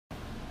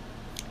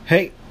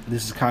Hey,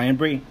 this is Kai and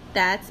Bree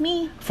That's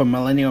me. from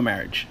Millennial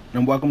Marriage,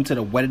 and welcome to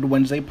the Wedded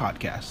Wednesday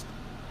podcast.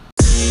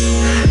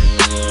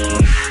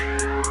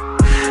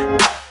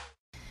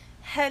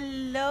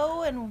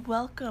 Hello and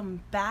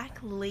welcome back,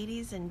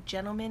 ladies and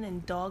gentlemen,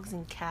 and dogs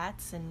and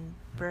cats and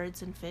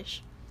birds and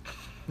fish.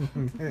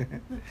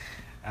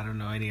 I don't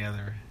know any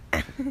other.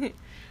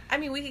 I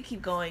mean, we could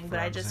keep going, but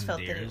I Frogs just and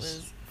felt that it deers.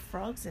 was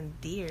frogs and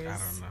deers. I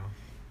don't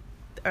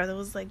know. Are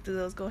those do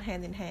those go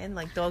hand in hand?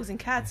 Like dogs and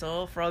cats,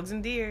 oh, frogs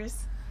and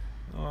deers.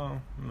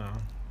 Oh, no.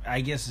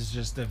 I guess it's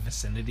just the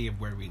vicinity of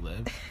where we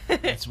live.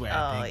 That's where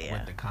I think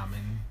what the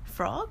common...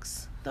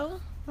 Frogs, though?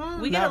 Well,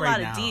 We get not a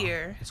right lot of now.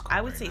 deer. It's cold I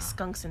would right say now.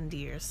 skunks and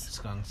deers.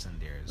 Skunks and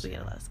deers. We get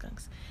yeah. a lot of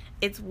skunks.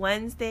 It's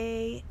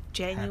Wednesday,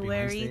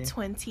 January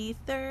Wednesday.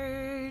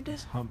 23rd.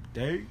 It's hump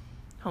day.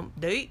 Hump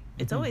date.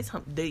 It's always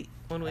hump date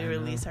when we I know,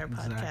 release our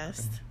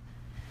podcast.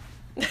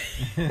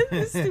 exactly.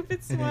 The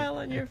stupid smile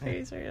on your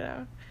face right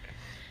now.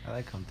 I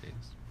like hump days.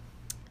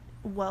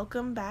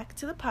 Welcome back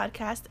to the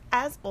podcast.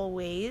 As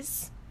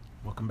always,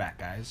 Welcome back,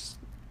 guys.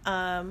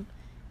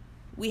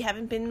 we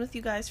haven't been with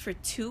you guys for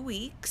 2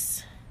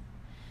 weeks.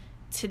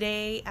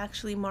 Today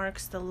actually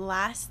marks the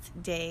last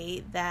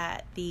day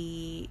that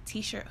the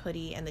t-shirt,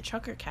 hoodie, and the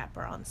trucker cap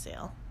are on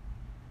sale.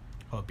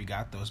 Hope you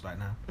got those by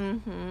now.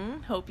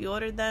 Hope you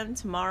ordered them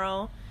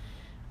tomorrow.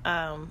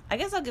 I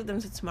guess I'll give them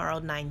to tomorrow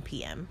 9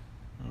 p.m.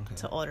 Okay.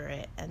 to order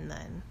it, and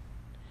then,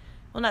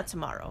 well, not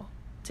tomorrow,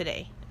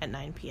 today at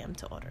 9 p.m.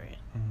 to order it.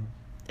 Mhm.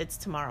 It's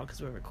tomorrow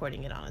because we're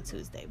recording it on a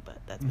Tuesday, but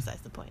that's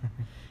besides the point.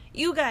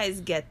 You guys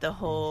get the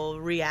whole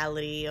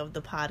reality of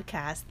the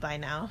podcast by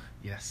now.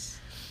 Yes.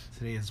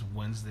 Today is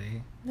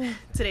Wednesday.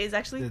 Today is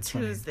actually the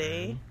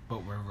Tuesday. 23rd,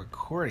 but we're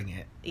recording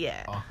it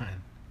Yeah. on.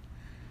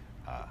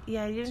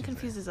 Yeah, it even Tuesday.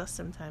 confuses us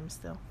sometimes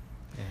still.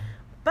 Yeah.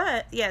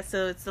 But, yeah,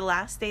 so it's the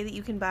last day that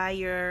you can buy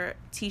your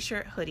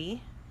t-shirt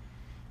hoodie,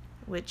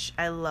 which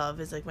I love,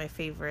 is like my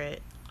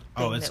favorite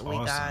thing It's that we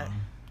awesome. got.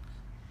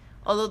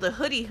 Although the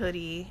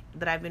hoodie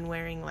that I've been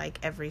wearing like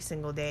every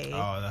single day.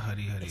 Oh, the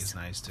hoodie is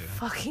nice too.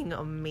 Fucking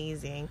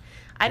amazing.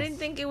 I didn't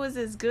think it was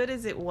as good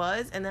as it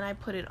was, and then I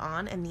put it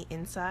on and the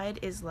inside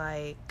is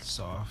like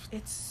Soft.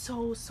 it's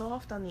so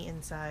soft on the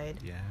inside.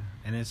 Yeah,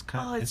 and it's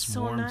kind. Oh, it's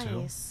so warm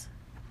nice.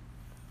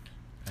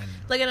 too. And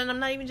Like, and I'm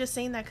not even just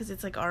saying that because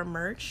it's like our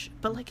merch,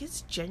 but like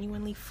it's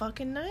genuinely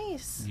fucking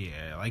nice.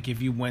 yeah, like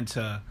if you went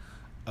to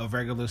a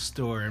regular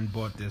store and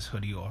bought this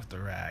hoodie off the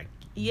rack.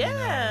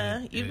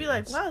 Yeah, you'd be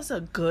like, wow, it's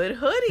a good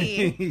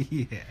hoodie.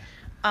 Yeah.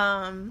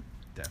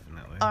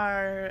 Definitely.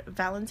 Our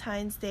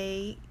Valentine's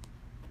Day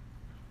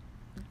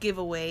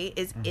giveaway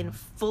is in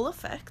full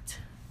effect.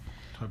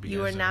 Hope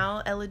You are guys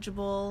now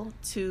eligible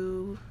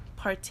to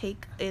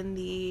partake in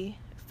the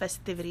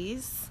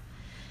festivities.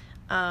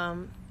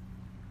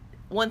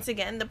 Once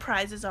again, the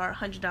prizes are a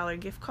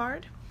 $100 gift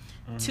card,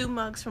 2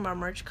 mugs from our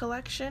merch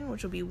collection,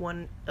 which will be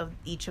one of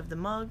each of the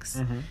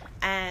mugs,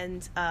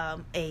 and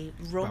a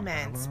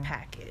romance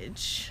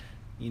package.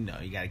 You know,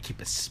 you gotta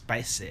keep it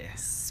spicy.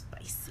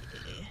 Spicy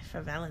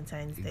for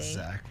Valentine's Day.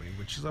 Exactly,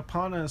 which is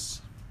upon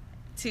us.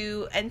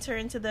 To enter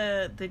into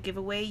the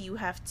giveaway, you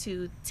have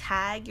to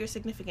tag your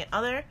significant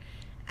other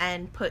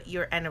and put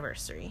your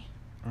anniversary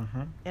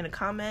in a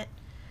comment.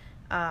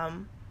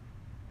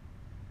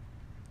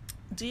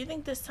 Do you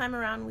think this time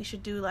around we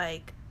should do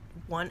like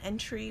 1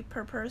 entry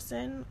per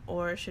person,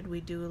 or should we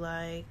do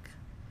like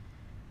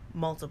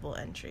multiple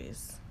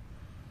entries?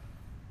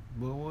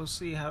 Well, we'll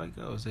see how it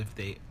goes. If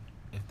they,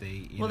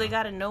 Well, they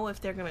gotta know if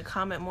they're gonna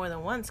comment more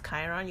than once,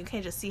 Chiron. You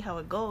can't just see how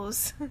it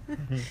goes.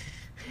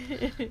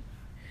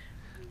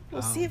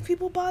 We'll see if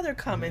people bother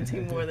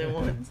commenting more than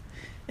once.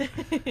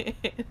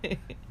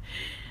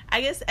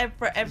 I guess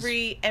for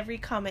every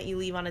comment you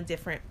leave on a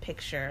different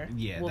picture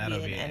will that'll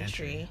be an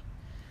entry.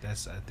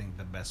 That's, I think,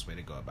 the best way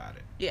to go about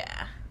it.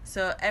 Yeah.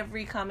 So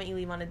every comment you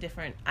leave on a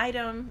different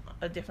item,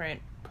 a different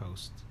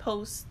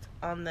post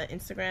on the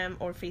Instagram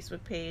or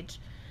Facebook page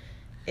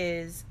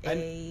is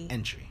an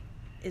entry.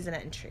 Is an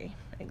entry.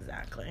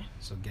 Exactly.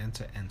 So get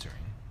into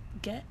entering.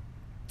 Get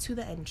to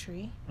the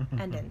entry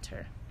and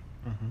enter.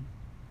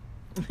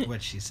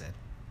 What she said.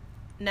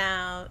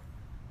 Now,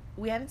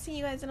 we haven't seen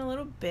you guys in a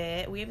little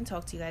bit. We haven't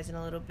talked to you guys in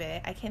a little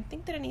bit. I can't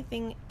think that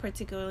anything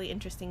particularly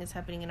interesting is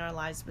happening in our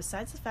lives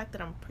besides the fact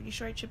that I'm pretty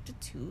sure I chipped a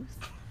tooth.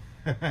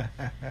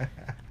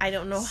 I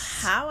don't know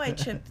how I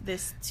chipped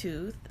this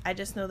tooth. I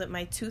just know that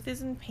my tooth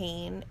is in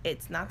pain.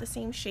 It's not the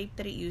same shape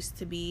that it used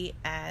to be.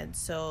 And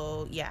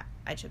so, yeah,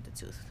 I chipped a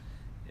tooth.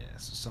 Yeah,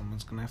 so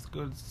someone's going to have to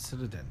go to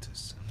the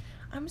dentist.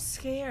 I'm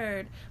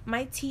scared.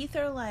 My teeth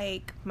are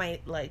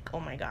oh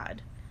my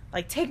God.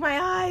 Like, take my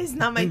eyes,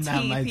 not my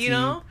teeth, you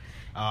know?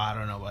 Oh, I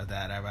don't know about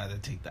that. I'd rather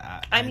take the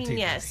eye. I mean,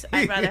 yes,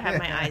 I'd rather have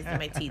my eyes than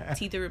my teeth.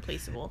 Teeth are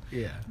replaceable.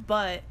 Yeah.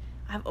 But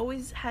I've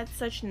always had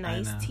such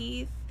nice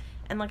teeth.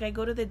 And, like, I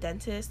go to the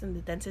dentist, and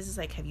the dentist is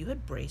like, have you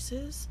had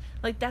braces?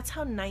 Like, that's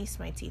how nice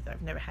my teeth are.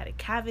 I've never had a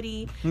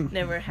cavity,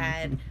 never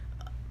had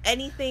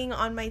anything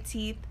on my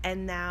teeth,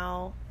 and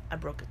now I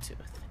broke a tooth.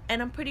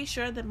 And I'm pretty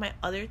sure that my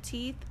other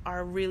teeth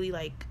are really,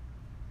 like,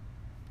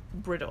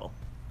 brittle.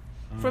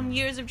 From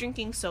years of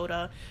drinking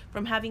soda,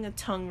 from having a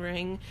tongue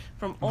ring,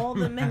 from all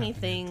the many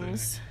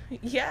things.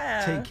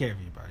 Yeah. Take care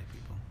of your body,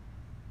 people.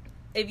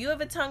 If you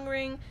have a tongue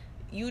ring,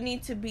 you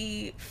need to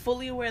be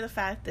fully aware of the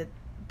fact that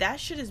that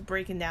shit is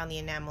breaking down the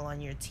enamel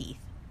on your teeth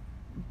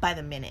by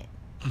the minute.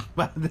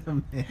 By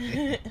the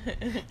minute.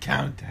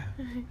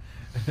 Countdown.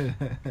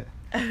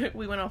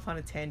 We went off on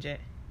a tangent.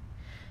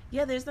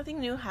 Yeah, there's nothing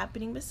new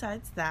happening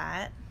besides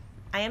that.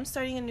 I am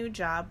starting a new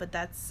job, but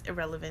that's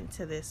irrelevant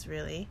to this,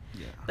 really.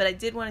 Yeah. But I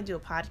did want to do a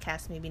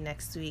podcast maybe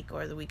next week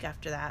or the week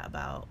after that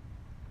about,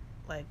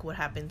 like, what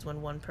happens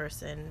when one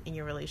person in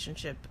your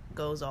relationship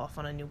goes off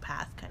on a new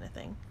path kind of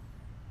thing.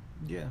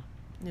 Yeah.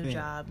 New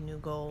job, new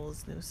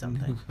goals, new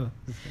something.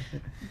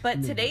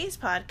 But today's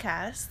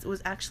podcast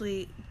was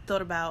actually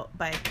thought about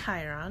by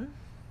Chiron.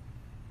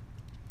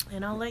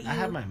 And I'll let you... I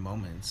have my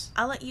moments.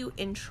 I'll let you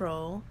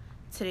intro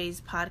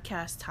today's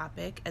podcast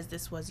topic, as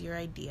this was your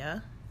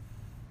idea.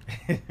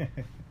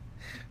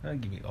 I'll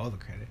give you all the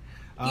credit.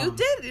 You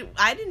did.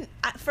 I didn't.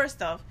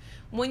 First off,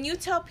 when you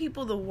tell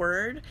people the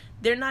word,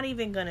 they're not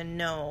even going to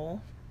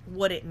know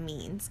what it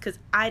means, because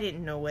I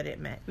didn't know what it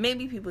meant.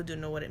 Maybe people do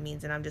know what it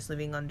means and I'm just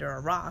living under a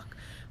rock,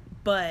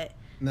 but...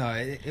 No,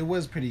 it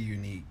was pretty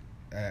unique.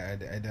 I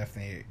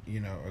definitely,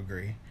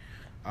 agree.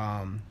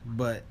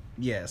 But,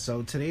 yeah,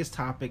 so today's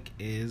topic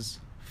is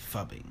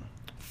fubbing.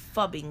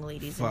 Fubbing,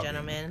 ladies and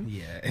gentlemen.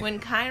 Yeah. When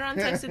Chiron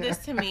texted this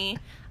to me,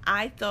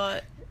 I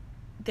thought,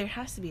 there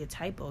has to be a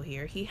typo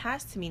here. He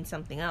has to mean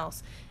something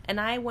else. And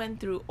I went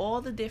through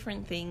all the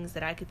different things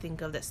that I could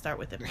think of that start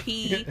with a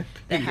P,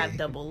 that have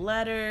double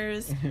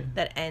letters,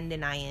 that end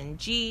in ing,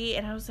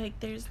 and I was like,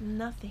 there's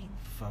nothing.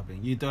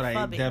 Fubbing. You thought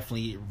fubbing. I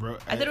definitely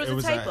wrote... I thought it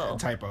was a typo. A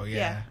typo,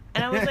 yeah.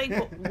 And I was like,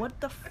 what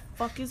the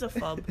fuck is a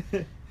fub?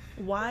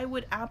 Why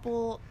would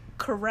Apple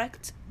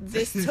correct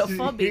this to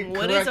fubbing?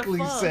 What is a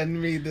fub? Send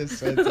me this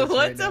sentence.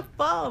 What's a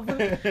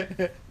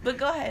fub? But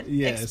go ahead.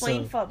 Yeah,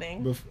 explain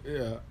fubbing.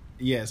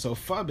 Yeah, so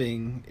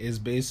fubbing is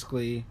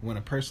basically when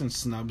a person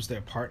snubs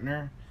their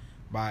partner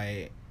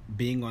by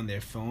being on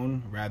their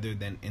phone rather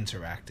than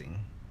interacting,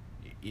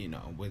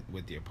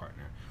 with your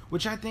partner.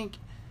 Which I think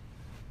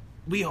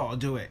we all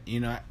do it,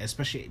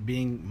 especially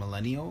being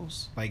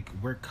millennials. Like,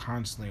 we're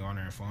constantly on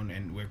our phone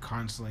and we're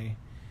constantly...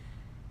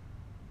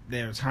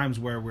 There are times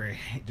where we're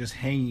just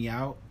hanging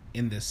out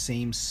in the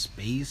same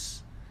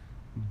space,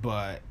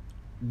 but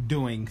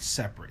doing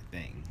separate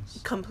things.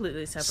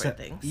 Completely separate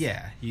things.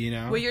 Yeah,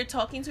 Where you're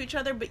talking to each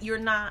other, but you're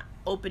not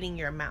opening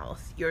your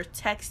mouth. You're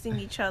texting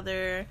each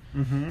other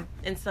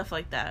and stuff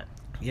like that.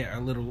 Yeah,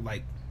 a little,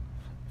 like,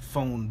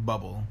 phone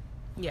bubble.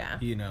 Yeah.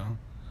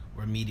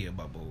 Or media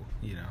bubble,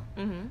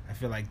 I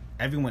feel like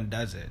everyone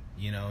does it,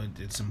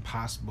 It's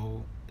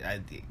impossible.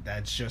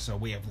 That's just a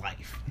way of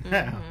life.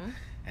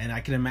 And I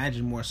can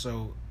imagine more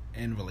so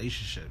in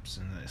relationships,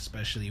 and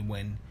especially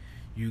when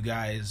you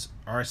guys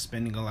are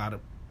spending a lot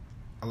of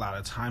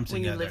time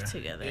together. When you live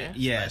together.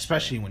 Yeah,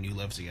 especially when you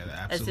live together.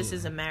 Absolutely. As this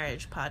is a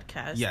marriage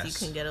podcast, yes.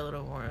 You can get a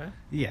little more.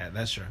 Yeah,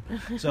 that's true.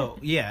 So,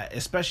 yeah,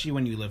 especially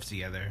when you live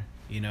together.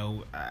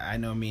 I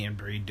know me and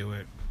Bree do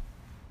it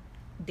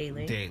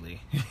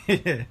daily.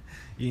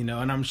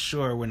 And I'm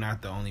sure we're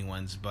not the only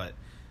ones, but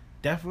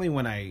definitely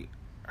when I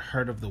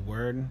heard of the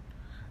word,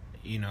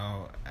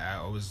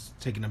 I was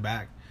taken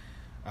aback.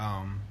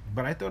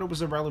 But I thought it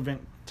was a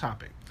relevant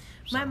topic.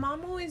 So. My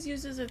mom always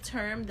uses a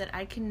term that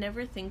I can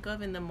never think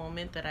of in the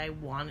moment that I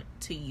want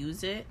to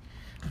use it.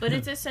 But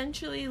it's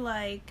essentially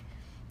like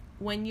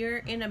when you're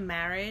in a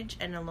marriage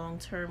and a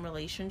long-term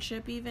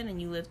relationship even,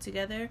 and you live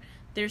together,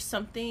 there's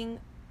something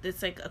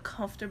that's like a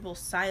comfortable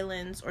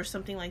silence or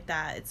something like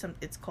that.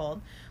 It's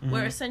called,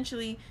 where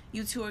essentially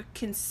you two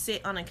can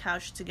sit on a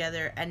couch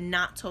together and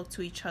not talk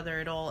to each other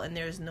at all, and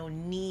there's no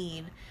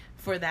need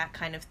for that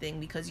kind of thing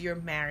because you're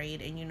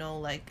married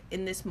and like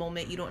in this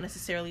moment you don't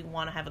necessarily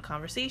want to have a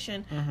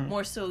conversation.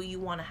 More so you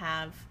want to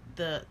have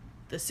the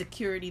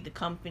security, the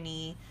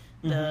company,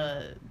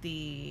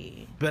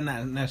 the but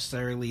not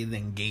necessarily the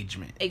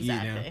engagement.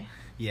 Exactly.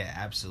 Yeah,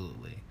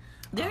 absolutely.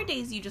 There are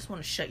days you just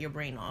want to shut your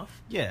brain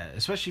off. Yeah,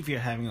 especially if you're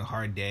having a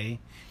hard day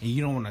and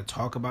you don't want to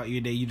talk about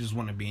your day, you just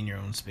want to be in your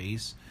own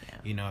space.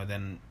 Yeah.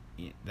 Then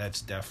that's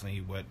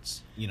definitely what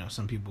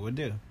some people would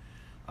do.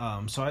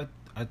 So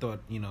I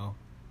thought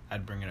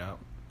I'd bring it up.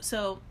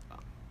 So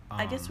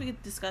I guess we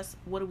could discuss,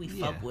 what do we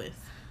fub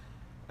with?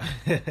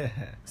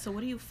 So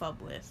what do you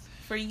fub with?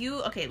 For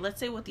you, okay,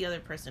 let's say what the other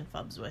person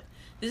fubs with.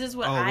 This is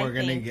what I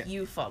think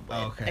you fub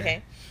with.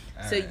 Okay.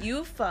 So right.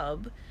 You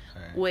fub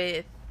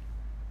with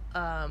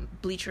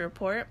Bleacher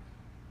Report.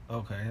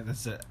 Okay,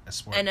 that's a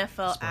sport.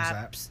 NFL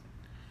apps.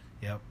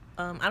 Yep.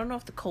 I don't know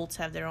if the Colts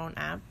have their own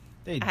app.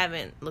 I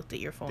haven't looked at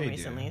your phone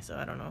recently, so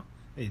I don't know.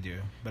 They do,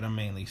 but I'm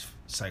mainly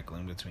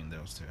cycling between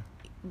those two.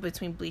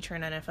 Between Bleacher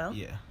and NFL?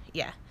 Yeah.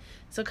 Yeah.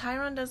 So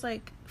Chiron does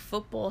like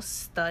football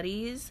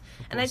studies,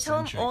 and I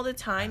tell him all the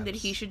time that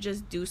he should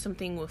just do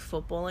something with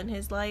football in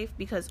his life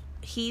because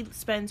he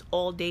spends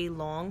all day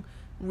long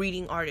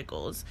reading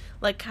articles.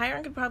 Like,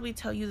 Chiron could probably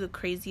tell you the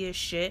craziest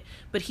shit,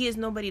 but he has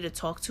nobody to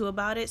talk to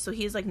about it, so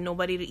he has like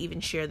nobody to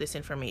even share this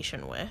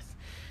information with.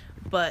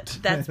 But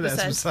that's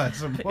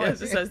besides the point.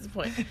 That's besides the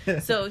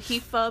point. So he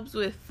fubs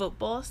with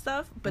football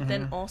stuff, but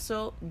then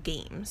also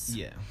games.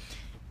 Yeah.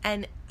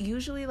 And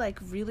usually, like,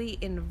 really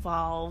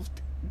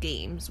involved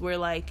games where,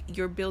 like,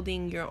 you're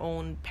building your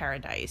own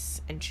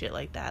paradise and shit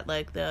like that.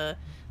 Like the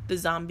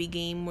zombie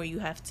game where you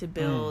have to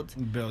build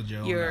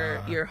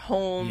your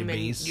home your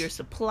and your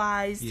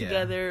supplies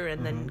together,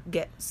 and then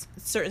get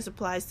certain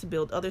supplies to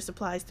build other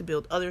supplies to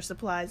build other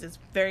supplies. It's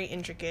very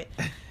intricate.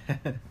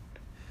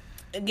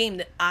 A game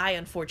that I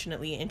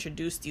unfortunately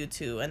introduced you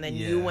to, and then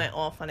you went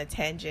off on a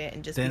tangent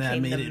and just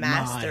became the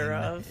master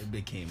of. It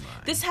became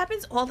mine. This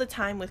happens all the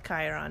time with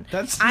Chiron.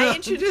 I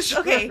introduced.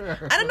 Okay, I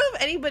don't know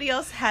if anybody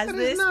else has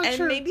this, and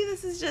true. maybe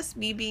this is just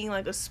me being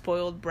like a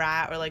spoiled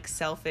brat or like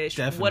selfish,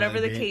 Definitely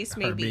whatever the case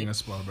may be. Being a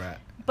spoiled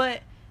brat,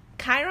 but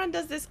Chiron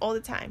does this all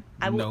the time.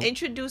 I will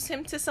introduce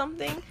him to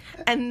something,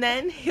 and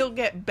then he'll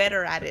get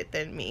better at it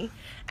than me.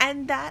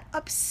 And that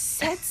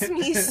upsets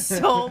me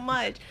so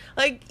much.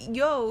 Like,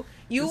 yo,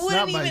 you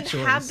wouldn't even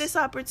have this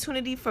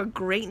opportunity for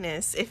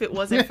greatness if it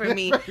wasn't for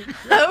me.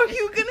 How are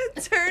you gonna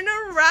turn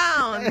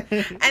around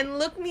and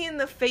look me in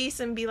the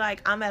face and be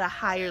like, I'm at a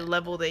higher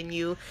level than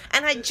you,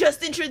 and I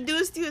just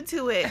introduced you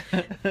to it?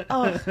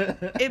 Oh,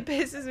 it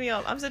pisses me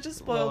off. I'm such a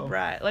spoiled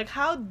brat. Like,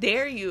 how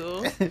dare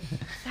you?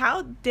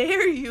 How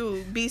dare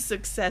you be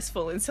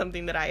successful in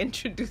something that I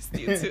introduced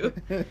you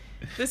to?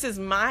 This is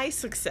my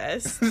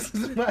success. This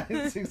is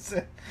my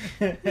success.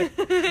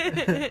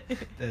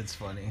 That's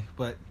funny.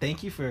 But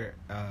thank you for,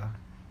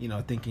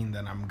 thinking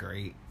that I'm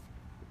great.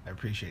 I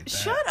appreciate that.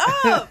 Shut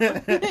up!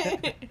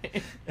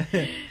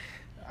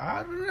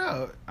 I don't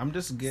know. I'm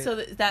just good. So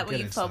is that what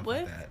you fub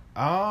with?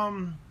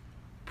 Like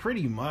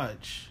pretty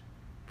much.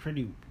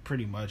 Pretty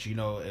much.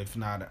 If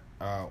not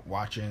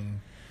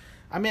watching.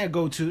 I mean, I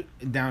go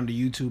down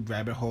the YouTube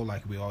rabbit hole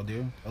like we all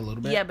do a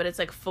little bit. Yeah, but it's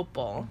like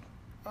football.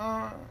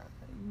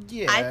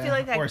 Yeah, I feel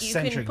like you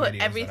can put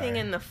everything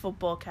in the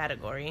football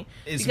category.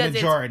 It's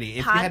majority. If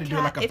you had to do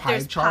like a pie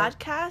chart.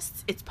 If there's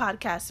podcasts, it's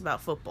podcasts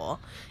about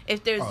football.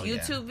 If there's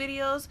YouTube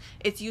videos,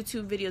 it's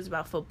YouTube videos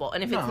about football.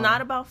 And if it's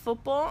not about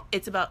football,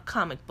 it's about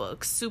comic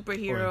books,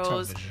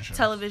 superheroes,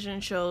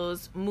 television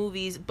shows,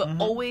 movies, but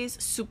always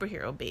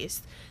superhero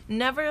based.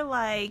 Never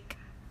like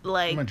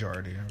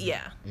majority.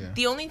 Yeah.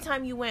 The only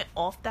time you went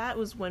off that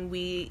was when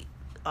we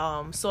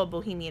saw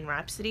Bohemian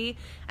Rhapsody,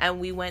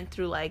 and we went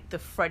through like the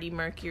Freddie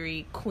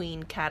Mercury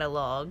Queen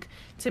catalog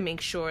to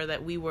make sure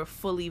that we were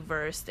fully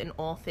versed in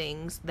all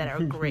things that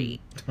are great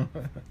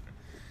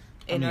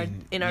in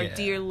our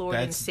dear Lord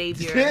and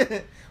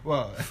Savior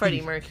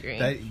Freddie Mercury.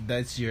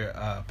 That's your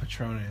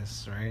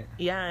Patronus, right?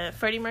 Yeah,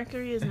 Freddie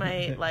Mercury is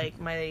my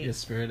your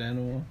spirit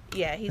animal.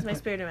 Yeah, he's my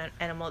spirit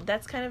animal.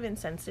 That's kind of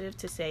insensitive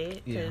to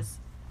say because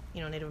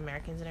Native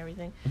Americans and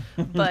everything,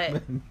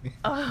 but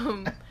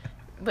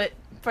but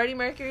Freddie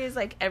Mercury is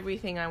like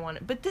everything I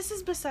wanted. But this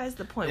is besides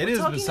the point. We're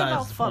talking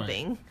about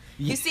fubbing.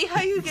 You see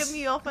how you get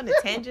me off on a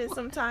tangent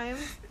sometimes?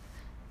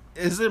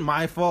 Is it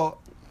my fault?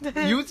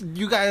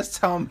 You guys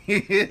tell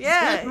me.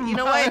 Yeah, you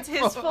know why it's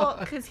his fault?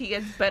 Because he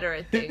gets better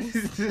at things.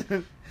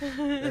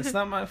 It's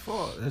not my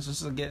fault. It's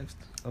just a gift.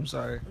 I'm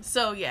sorry.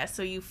 So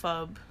you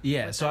fub.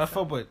 Yeah, so I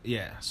fub with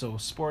so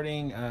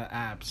sporting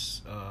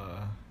apps,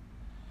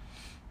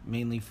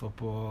 mainly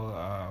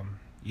football.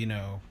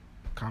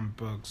 Comic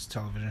books,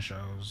 television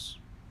shows,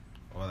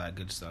 all that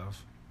good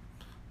stuff.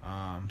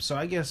 So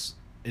I guess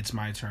it's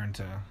my turn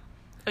to.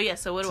 Oh yeah.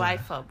 So what do I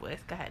fub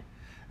with? Go ahead.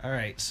 All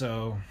right.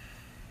 So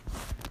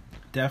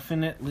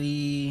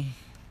definitely,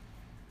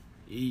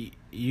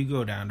 you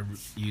go down the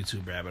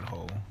YouTube rabbit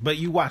hole, but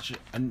you watch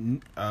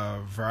a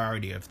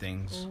variety of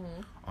things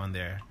on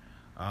there.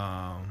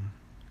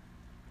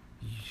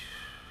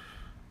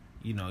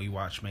 You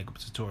watch makeup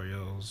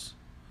tutorials.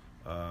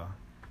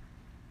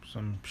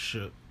 Some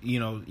shit,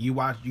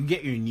 you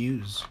get your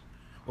news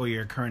or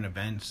your current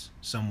events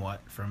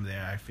somewhat from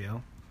there, I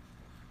feel.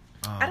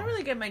 I don't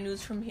really get my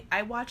news from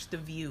I watch The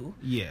View.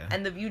 Yeah.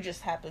 And The View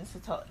just happens to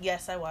tell.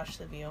 Yes, I watch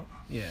The View.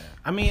 Yeah.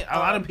 I mean, a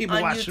lot of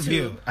people watch The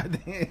View.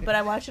 But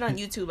I watch it on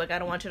YouTube. Like, I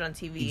don't watch it on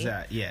TV.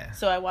 Exactly. Yeah.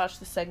 So I watch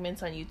the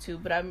segments on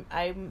YouTube, but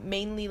I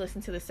mainly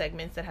listen to the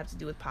segments that have to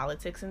do with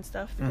politics and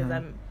stuff because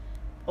I'm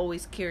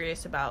always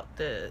curious about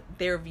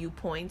their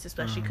viewpoints,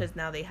 especially because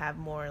now they have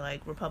more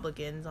like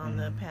Republicans on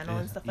the panel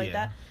and stuff like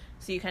that,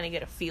 so you kind of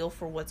get a feel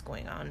for what's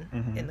going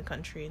on in the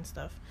country and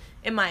stuff.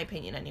 In my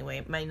opinion anyway,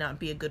 it might not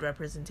be a good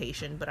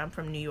representation, but I'm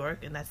from New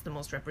York and that's the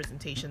most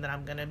representation that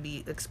I'm gonna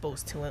be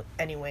exposed to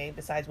anyway,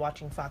 besides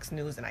watching Fox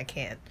News, and I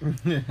can't.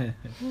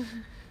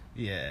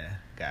 Yeah,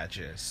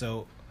 gotcha.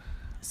 So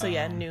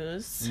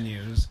news.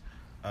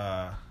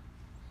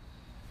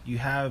 You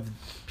have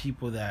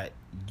people that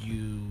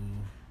you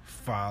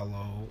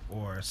follow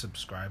or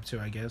subscribe to,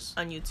 I guess,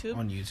 on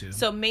YouTube.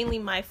 So mainly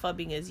my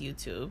fubbing is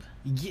YouTube.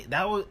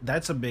 Yeah,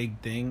 that's a big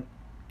thing.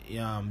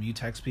 You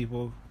text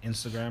people,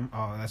 Instagram.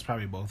 Oh, that's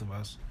probably both of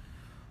us.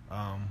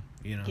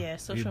 Yeah,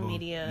 social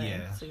media,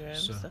 Instagram,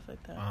 stuff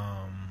like that.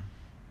 I'm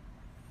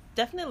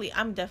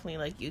definitely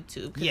like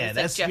YouTube. Yeah, it's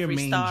that's like your Jeffree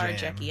main Star, jam.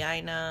 Jackie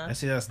Aina. I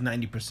say that's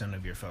 90%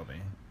 of your fubbing.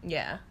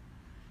 Yeah.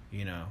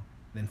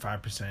 then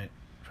 5%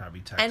 probably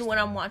text. And when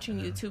I'm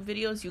watching YouTube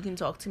videos, you can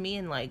talk to me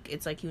and like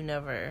it's like you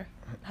never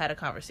had a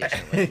conversation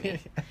with me.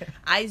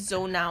 I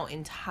zone out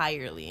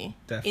entirely.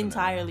 Definitely.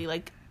 Entirely.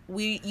 Like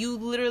you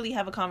literally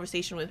have a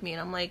conversation with me and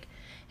I'm like,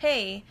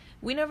 hey,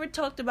 we never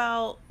talked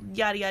about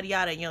yada yada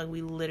yada, and you're like,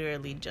 we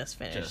literally just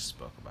finished. Just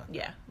spoke about that.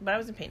 Yeah, but I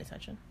wasn't paying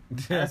attention.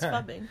 I was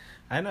fubbing.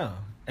 I know.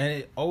 And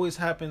it always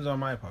happens on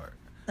my part.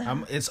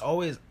 It's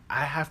always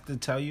I have to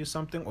tell you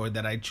something, or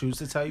that I choose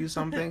to tell you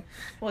something.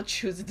 Well,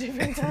 choose a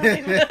different time.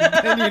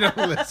 Then you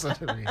don't listen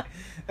to me.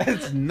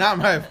 It's not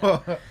my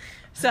fault.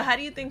 So how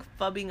do you think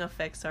fubbing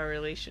affects our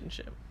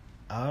relationship?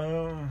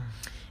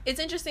 It's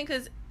interesting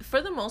because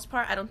for the most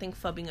part, I don't think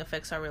fubbing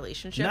affects our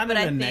relationship. Not but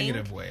in a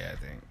negative way,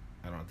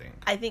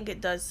 I think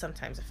it does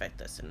sometimes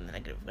affect us in a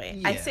negative way.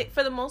 Yeah. I say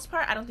for the most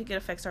part, I don't think it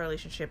affects our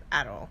relationship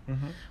at all.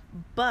 Mm-hmm.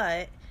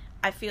 But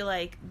I feel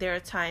like there are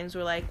times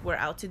where like we're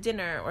out to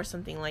dinner or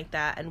something like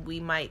that, and we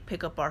might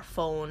pick up our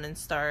phone and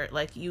start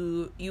like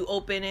you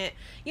open it.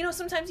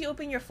 Sometimes you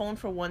open your phone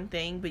for one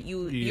thing, but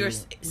you're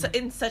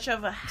in such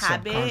of a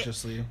habit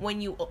when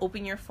you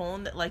open your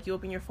phone that like you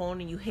open your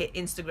phone and you hit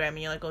Instagram and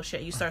you're like, oh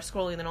shit, you start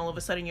scrolling, and then all of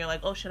a sudden you're like,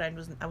 oh shit, I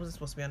wasn't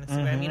supposed to be on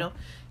Instagram. Mm-hmm.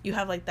 You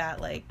have like that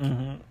like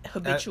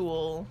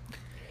habitual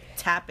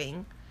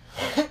tapping.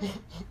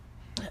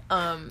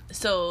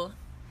 So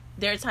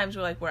there are times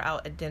where like we're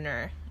out at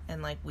dinner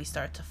and like we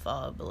start to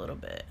fub a little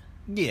bit.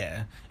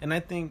 Yeah, and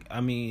I think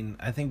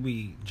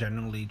we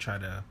generally try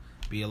to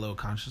be a little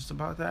conscious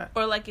about that.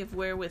 Or like if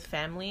we're with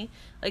family,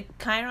 like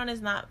Chiron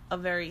is not a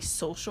very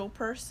social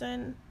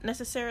person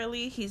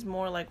necessarily. He's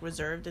more like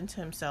reserved into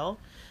himself.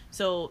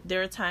 So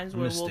there are times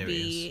where we'll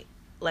be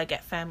like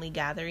at family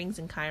gatherings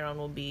and Chiron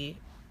will be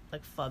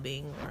like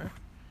fubbing or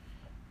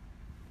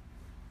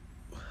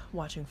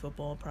watching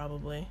football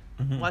probably.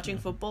 Mm-hmm. Watching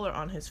football or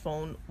on his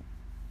phone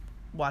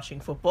watching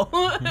football.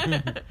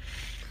 I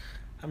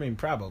mean,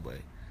 probably.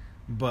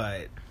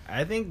 But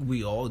I think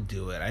we all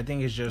do it. I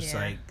think it's just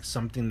like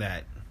something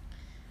that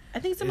I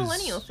think it's a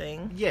millennial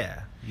thing.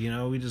 Yeah.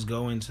 We just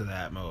go into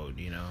that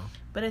mode,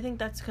 But I think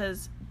that's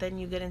because then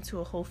you get into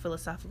a whole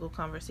philosophical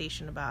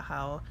conversation about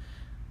how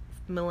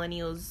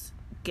millennials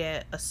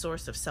get a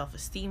source of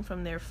self-esteem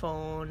from their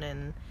phone,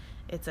 and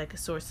it's like a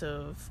source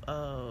of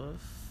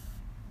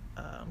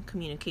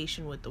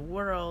communication with the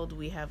world.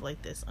 We have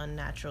like this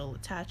unnatural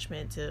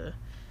attachment to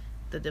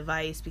the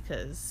device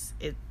because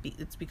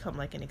it's become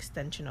like an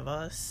extension of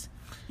us.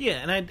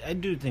 Yeah, and I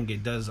do think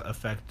it does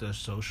affect us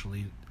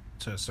socially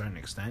to a certain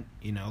extent.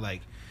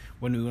 Like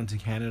when we went to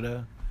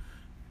Canada,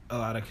 a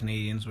lot of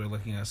Canadians were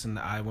looking us in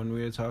the eye when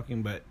we were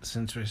talking, but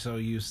since we're so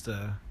used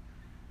to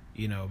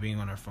being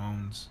on our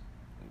phones,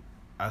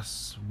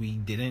 we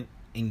didn't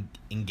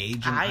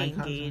engage in eye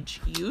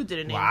engage. Contact. You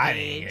didn't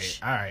engage.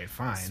 All right,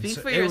 fine. Speak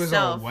for yourself. It was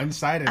all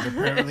one-sided,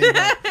 apparently.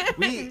 But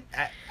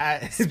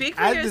Speak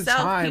for at yourself.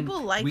 The time,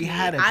 people like we me.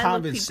 had a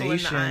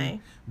conversation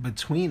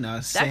between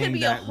us. That saying could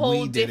be a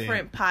whole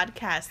different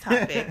podcast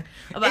topic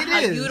about how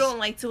you don't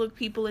like to look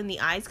people in the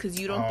eyes because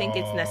you don't think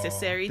it's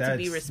necessary to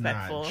be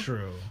respectful. That's not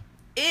true.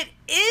 It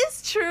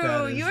is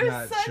true.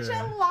 You're such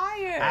a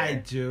liar.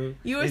 I do.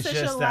 You are such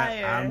a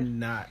liar. I'm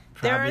not.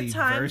 There are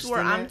times where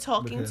I'm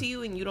talking to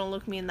you and you don't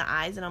look me in the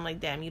eyes, and I'm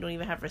like, damn, you don't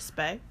even have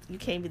respect. You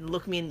can't even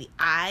look me in the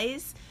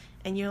eyes,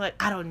 and you're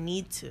like, I don't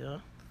need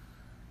to.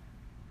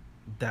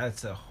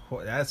 That's a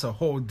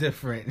whole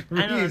different reason.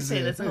 I know. I'm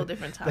saying that's a whole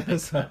different topic.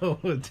 That's a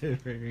whole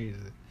different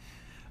reason.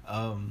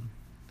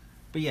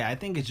 But yeah, I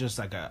think it's just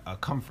like a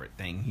comfort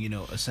thing,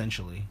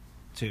 essentially,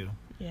 too.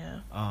 Yeah.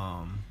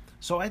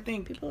 So I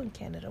think people in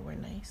Canada were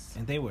nice,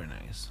 and they were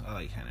nice. I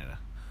like Canada.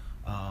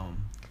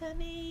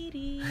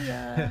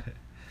 Canada.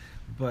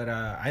 But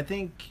I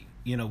think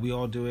we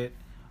all do it,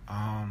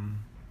 and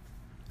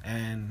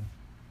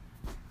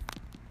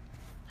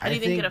how do you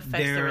think it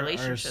affects the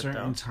relationship? There are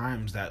certain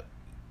times that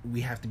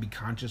we have to be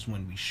conscious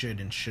when we should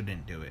and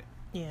shouldn't do it.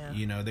 Yeah.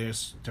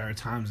 There are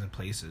times and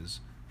places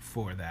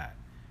for that.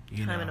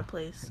 Time and a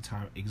place.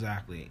 Time,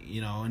 exactly.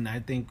 And I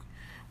think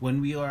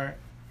when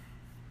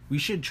we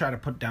should try to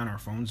put down our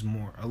phones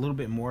a little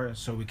bit more,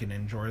 so we can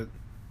enjoy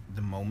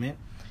the moment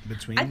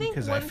between.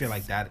 Because I feel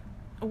like that.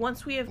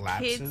 Once we have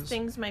kids,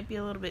 things might be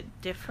a little bit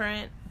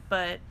different.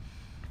 But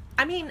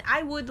I mean,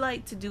 I would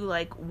like to do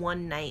like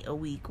one night a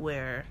week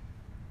where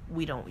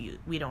we don't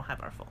have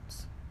our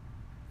phones.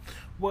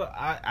 Well,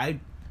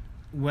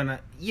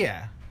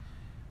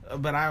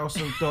 but I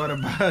also thought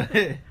about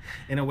it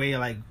in a way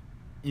like,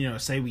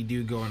 say we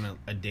do go on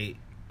a date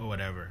or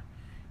whatever,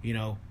 we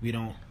don't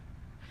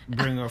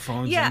bring our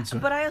phones into...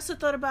 but I also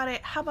thought about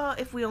it, how about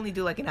if we only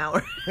do like an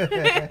hour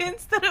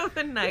instead of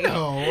a night?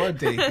 No, a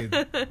day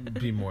could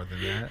be more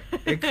than that.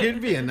 It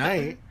could be a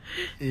night,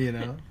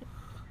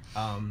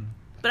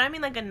 But I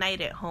mean like a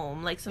night at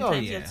home. Like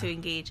sometimes you have to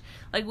engage.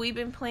 Like we've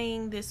been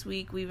playing this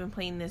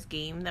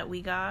game that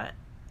we got,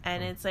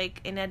 and it's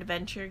like an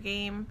adventure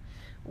game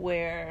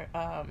where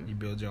you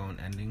build your own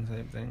ending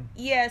type thing.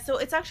 Yeah, so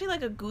it's actually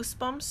like a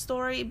Goosebumps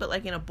story, but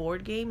like in a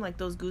board game, like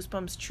those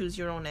Goosebumps choose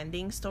your own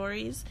ending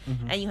stories,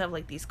 and you have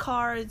like these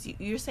cards.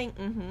 You're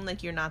saying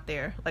like you're not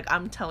there. Like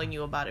I'm telling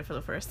you about it for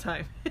the first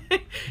time.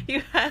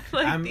 You have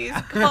like these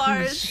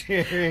cards,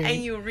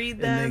 and you read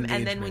them,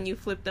 and then when you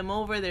flip them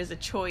over, there's a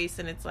choice,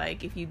 and it's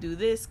like if you do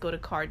this, go to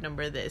card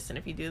number this, and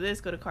if you do this,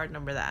 go to card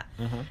number that.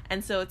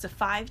 And so it's a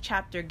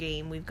 5-chapter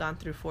game. We've gone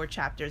through 4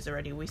 chapters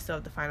already. We still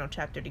have the final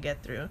chapter to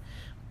get through.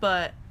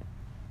 But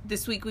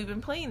this week we've been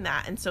playing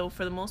that, and so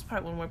for the most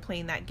part when we're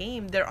playing that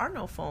game, there are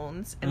no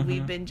phones, and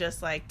we've been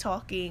just like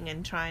talking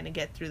and trying to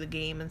get through the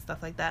game and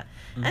stuff like that.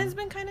 And it's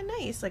been kind of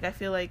nice. Like I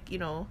feel like, you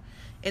know,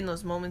 in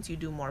those moments you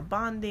do more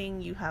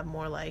bonding, you have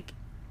more like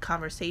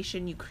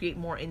conversation, you create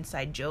more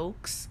inside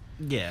jokes.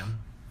 Yeah,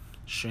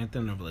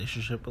 strengthen the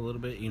relationship a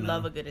little bit, you know.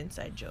 Love a good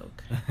inside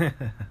joke.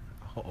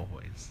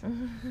 Always.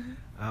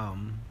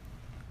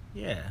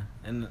 Yeah,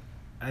 and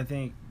I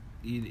think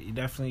you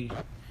definitely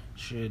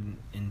should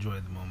enjoy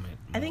the moment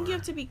more. I think you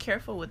have to be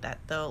careful with that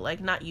though,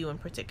 like not you in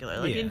particular,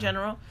 like in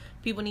general,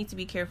 people need to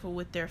be careful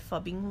with their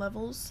phubbing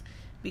levels,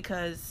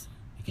 because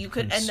you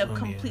could end up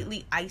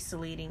completely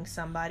isolating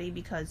somebody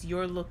because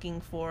you're looking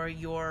for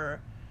your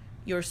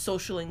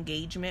social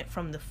engagement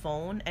from the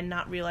phone and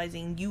not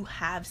realizing you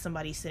have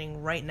somebody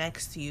sitting right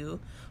next to you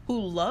who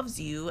loves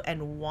you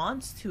and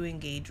wants to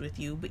engage with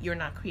you, but you're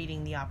not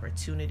creating the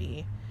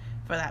opportunity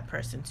for that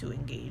person to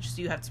engage.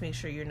 So you have to make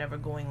sure you're never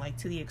going like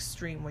to the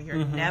extreme where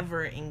you're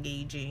never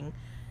engaging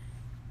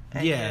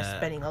and you're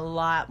spending a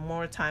lot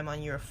more time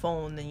on your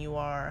phone than you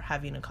are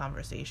having a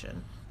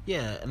conversation.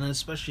 Yeah, and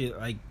especially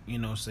like, you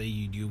know, say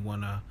you do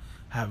want to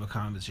have a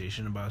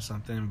conversation about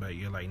something, but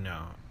you're like,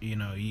 no, you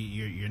know,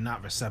 you're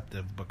not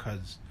receptive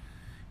because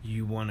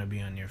you want to be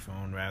on your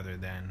phone rather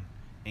than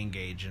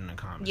engage in a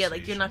conversation. Yeah,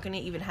 like you're not going to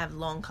even have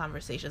long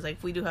conversations. Like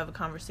if we do have a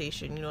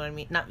conversation, you know what I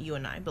mean? Not you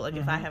and I, but like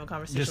if I have a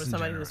conversation just with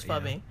somebody who's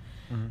phubbing,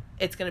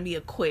 it's going to be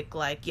a quick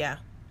like,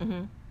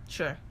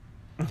 sure.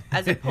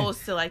 As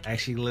opposed to like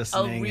actually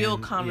listening, a real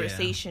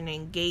conversation,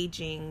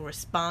 engaging,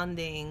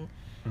 responding.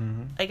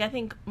 Like I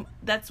think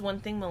that's one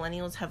thing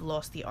millennials have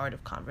lost, the art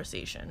of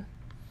conversation.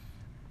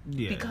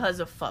 Yeah. Because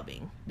of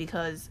phubbing.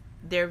 Because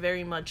they're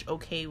very much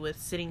okay with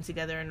sitting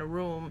together in a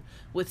room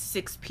with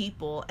 6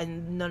 people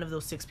and none of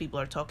those 6 people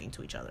are talking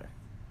to each other.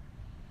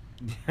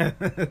 Yeah,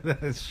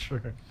 that's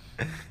true.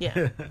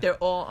 Yeah, they're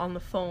all on the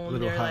phone.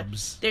 Little they're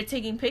hubs. Like, they're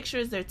taking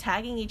pictures. They're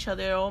tagging each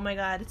other. Oh my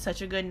God, it's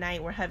such a good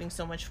night. We're having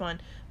so much fun.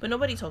 But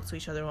nobody talks to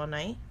each other all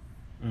night.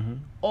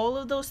 All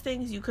of those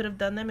things, you could have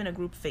done them in a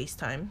group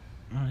FaceTime.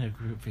 A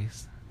group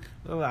FaceTime.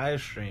 A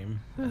live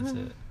stream. That's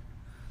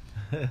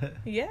it.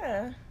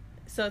 Yeah.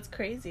 So it's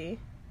crazy.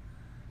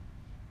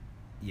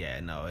 Yeah,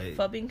 no.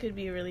 Phubbing could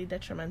be really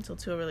detrimental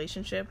to a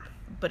relationship,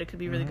 but it could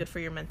be really good for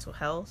your mental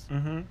health.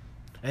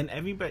 And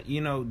everybody,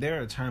 you know,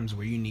 there are times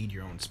where you need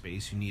your own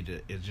space. You need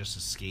to just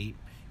escape,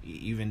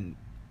 even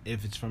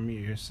if it's from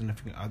your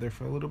significant other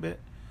for a little bit.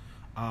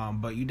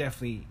 But you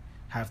definitely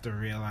have to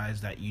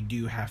realize that you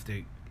do have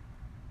to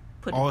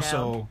put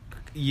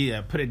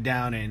it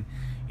down and,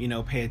 you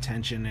know, pay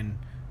attention and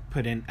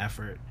put in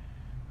effort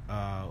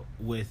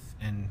with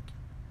and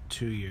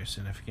to your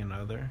significant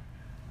other.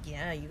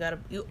 Yeah, you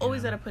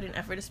always gotta put in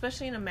effort,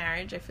 especially in a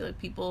marriage. I feel like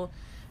people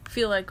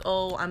feel like,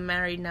 oh, I'm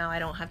married now, I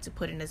don't have to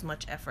put in as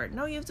much effort.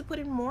 No, you have to put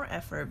in more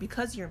effort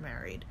because you're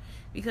married.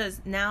 Because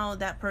now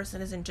that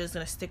person isn't just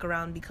gonna stick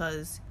around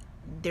because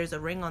there's a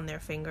ring on their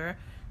finger.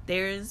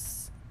 They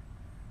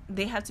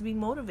have to be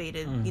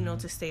motivated, you know,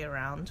 to stay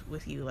around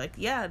with you. Like,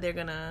 yeah, they're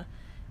gonna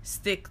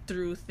stick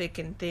through thick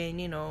and thin,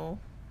 you know,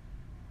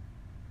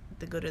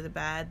 the good or the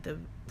bad, the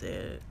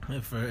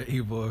for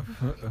evil,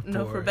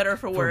 for better or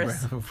for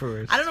worse. For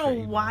worse. I don't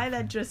know why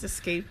that just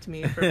escaped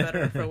me, for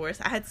better or for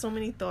worse. I had so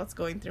many thoughts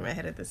going through my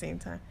head at the same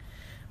time.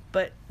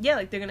 But yeah,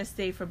 like they're gonna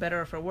stay for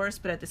better or for worse,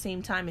 but at the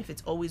same time, if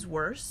it's always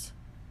worse,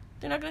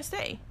 they're not gonna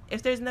stay.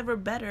 If there's never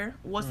better,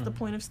 what's the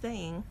point of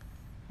staying?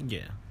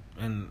 Yeah,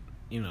 and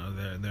you know,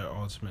 there are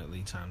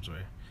ultimately times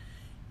where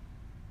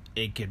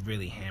it could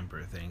really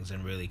hamper things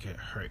and really could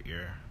hurt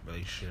your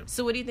relationship.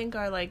 So what do you think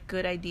are like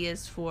good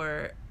ideas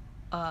for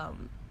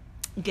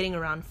getting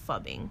around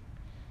phubbing?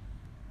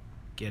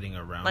 Getting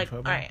around like,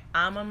 phubbing? Alright,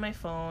 I'm on my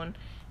phone.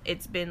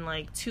 It's been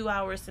like 2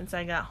 hours since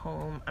I got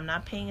home. I'm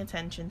not paying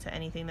attention to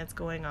anything that's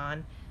going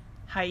on.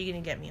 How are you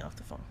gonna get me off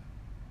the phone?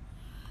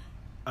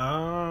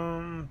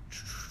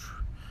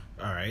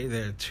 Alright,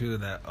 there are 2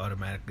 that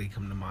automatically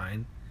come to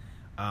mind.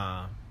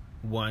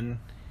 One,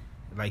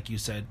 like you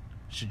said,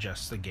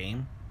 suggest a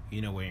game,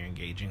 you know, where you're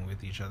engaging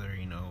with each other,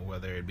 you know,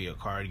 whether it be a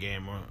card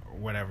game or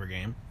whatever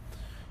game.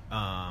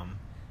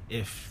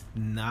 If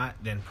not,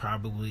 then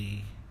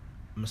probably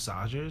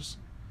massagers,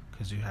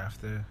 because you have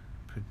to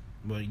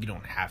you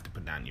don't have to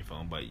put down your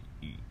phone, but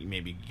you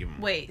maybe give them...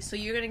 Wait, so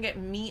you're gonna get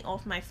me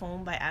off my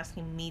phone by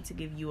asking me to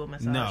give you a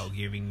massage? No,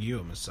 giving you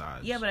a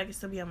massage. Yeah, but I can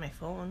still be on my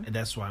phone. And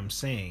that's what I'm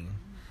saying.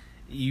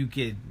 You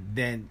could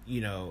then, you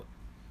know,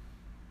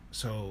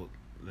 so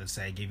let's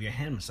say I give you a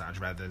hand massage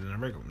rather than a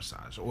regular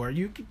massage, or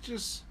you could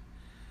just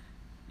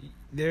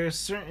There are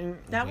certain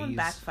that ways one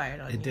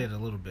backfired on you. It did a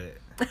little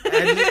bit.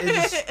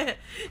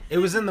 It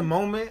was in the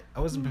moment.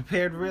 I wasn't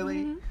prepared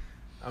really. Mm-hmm.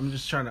 I'm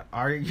just trying to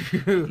argue.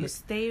 You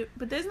stay,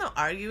 but there's no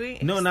arguing.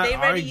 No, Stay not ready,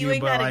 argue, you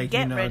ain't but gotta like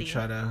get you know, ready.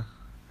 try to.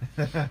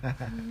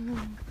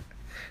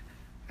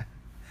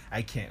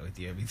 I can't with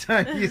you every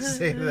time you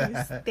say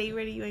that. Stay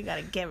ready, you ain't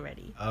gotta get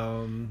ready.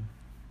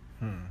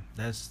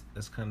 That's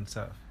kind of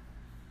tough.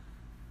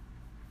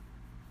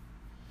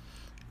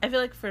 I feel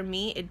like for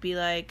me, it'd be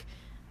like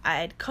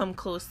I'd come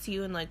close to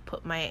you and like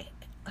put my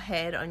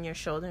head on your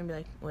shoulder and be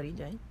like, "What are you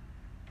doing?"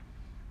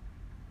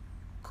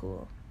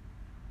 Cool,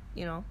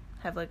 you know,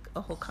 have like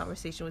a whole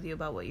conversation with you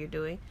about what you're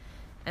doing,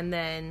 and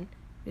then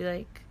be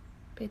like,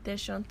 "Pay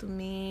attention to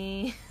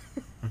me,"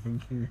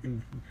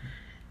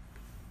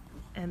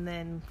 and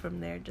then from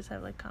there, just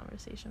have like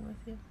conversation with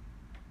you.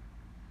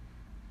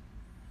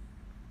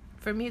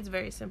 For me, it's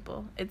very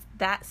simple. It's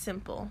that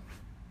simple.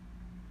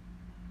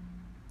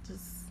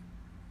 Just.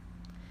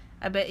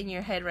 I bet in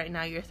your head right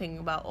now you're thinking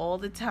about all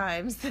the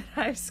times that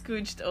I've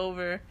scooched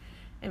over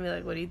and be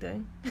like, "What are you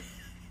doing?"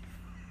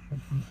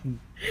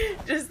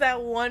 Just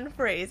that one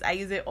phrase. I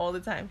use it all the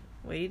time.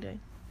 What are you doing?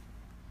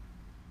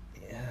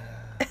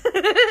 Yeah.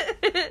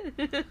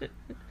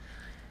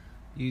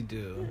 You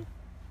do.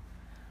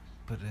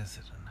 But is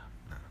it enough?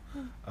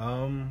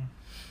 No.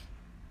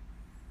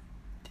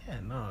 Yeah,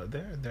 no,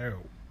 there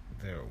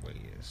are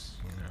ways,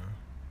 you know.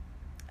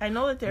 I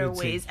know that there are You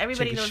ways. take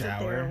Everybody a knows that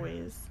there are shower.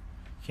 ways.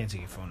 You can't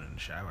take your phone in the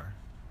shower.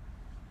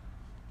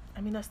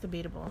 I mean, that's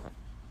debatable.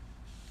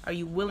 Are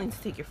you willing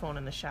to take your phone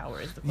in the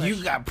shower is the question.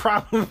 You got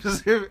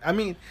problems. I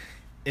mean,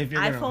 if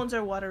you're iPhones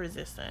are water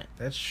resistant.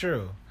 That's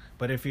true.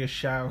 But if you're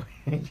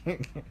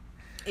showering...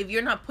 If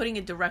you're not putting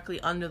it directly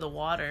under the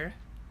water,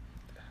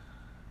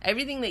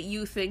 everything that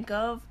you think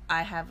of,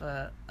 I have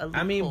a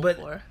loophole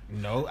for.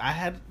 No, I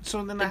had...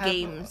 So then The I have...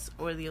 games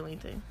were the only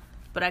thing.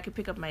 But I could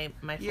pick up my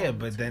phone. Yeah,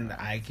 but then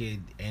I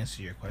could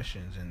answer your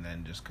questions and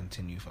then just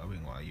continue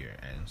fubbing while you're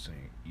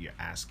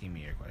asking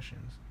me your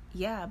questions.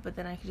 Yeah, but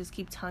then I could just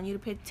keep telling you to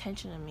pay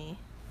attention to me.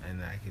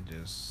 And I could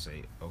just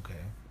say,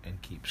 okay,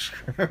 and keep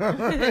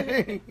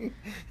scrolling.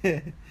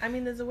 I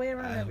mean, there's a way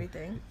around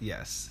everything.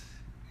 Yes.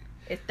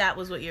 If that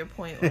was what your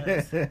point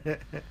was. Hey,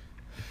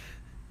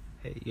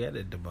 you had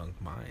to debunk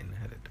mine. I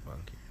had to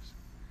debunk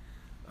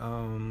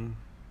yours.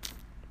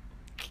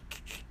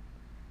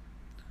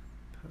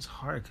 That's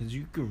hard because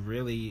you could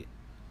really...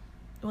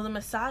 Well, the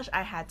massage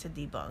I had to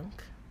debunk.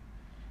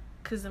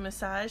 Because the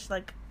massage,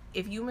 like,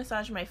 if you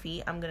massage my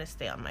feet, I'm going to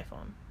stay on my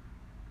phone.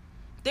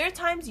 There are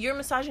times you're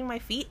massaging my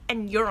feet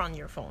and you're on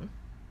your phone.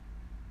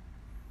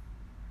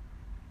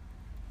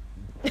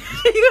 You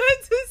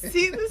had to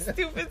see the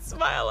stupid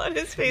smile on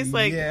his face,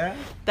 like, yeah.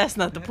 That's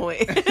not the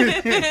point.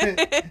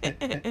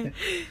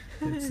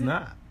 It's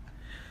not.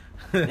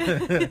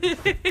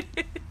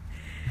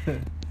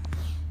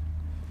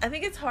 I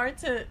think it's hard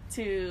to...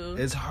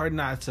 It's hard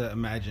not to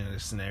imagine a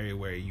scenario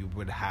where you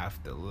would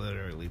have to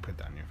literally put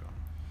down your phone.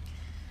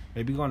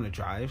 Maybe go on a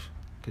drive,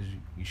 because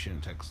you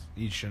shouldn't text.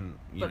 You shouldn't,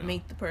 But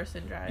make the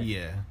person drive.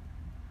 Yeah.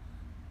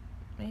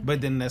 Maybe.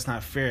 But then that's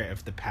not fair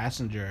if the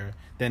passenger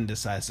then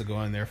decides to go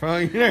on their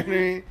phone. You know what I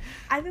mean?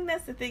 I think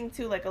that's the thing,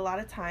 too. Like, a lot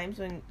of times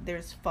when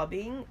there's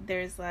phubbing,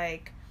 there's,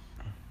 like,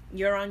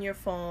 you're on your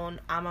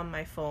phone, I'm on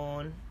my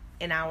phone,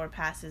 an hour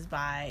passes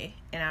by,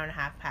 an hour and a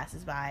half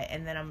passes by,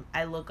 and then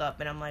I look up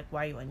and I'm like,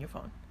 why are you on your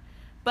phone?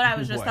 But I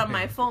was just on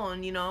my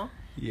phone, you know?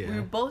 Yeah. We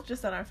were both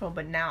just on our phone,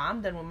 but now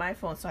I'm done with my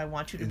phone, so I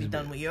want you to be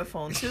done with your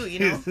phone, too, you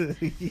know?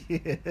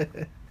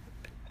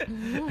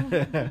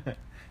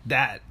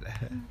 Yeah.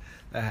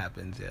 That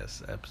happens,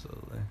 yes,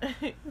 absolutely.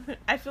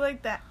 I feel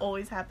like that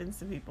always happens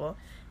to people.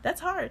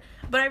 That's hard.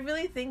 But I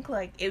really think,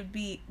 like, it would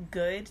be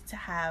good to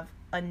have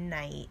a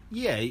night.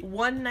 Yeah.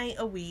 One night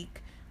a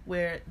week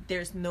where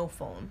there's no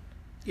phone.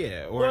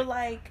 Yeah. Or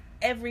like,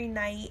 every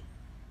night,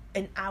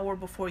 an hour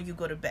before you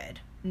go to bed,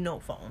 no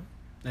phone.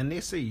 And they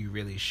say you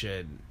really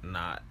should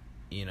not,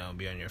 be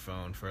on your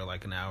phone for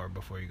like an hour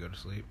before you go to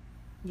sleep.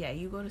 Yeah,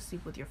 you go to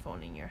sleep with your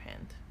phone in your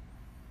hand.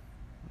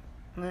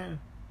 Yeah.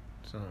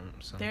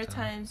 There are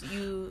times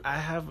you I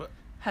have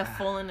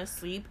fallen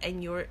asleep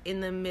and you're in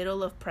the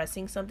middle of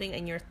pressing something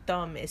and your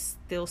thumb is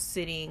still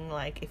sitting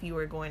like if you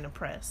were going to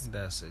press.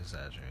 That's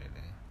exaggerating.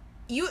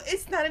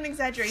 It's not an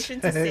exaggeration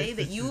to say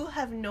that you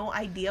have no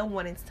idea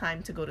when it's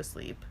time to go to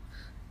sleep.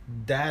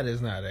 That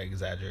is not an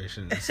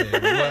exaggeration to say.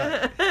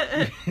 What?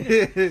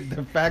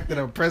 The fact that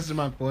I'm pressing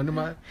my phone to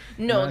my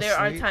there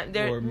are sleep, times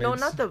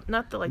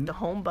not the like the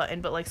home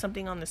button, but like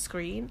something on the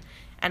screen,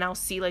 and I'll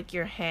see like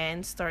your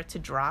hand start to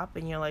drop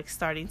and you're like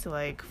starting to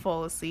like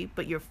fall asleep,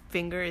 but your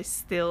finger is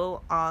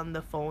still on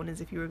the phone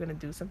as if you were gonna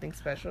do something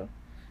special.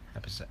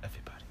 Happens to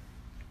everybody.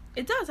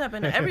 It does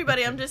happen to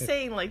everybody. I'm just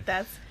saying, like,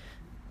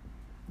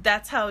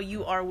 that's how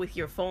you are with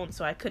your phone,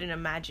 so I couldn't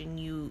imagine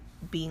you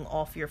being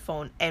off your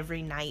phone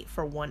every night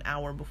for 1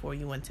 hour before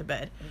you went to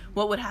bed.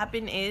 What would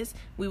happen is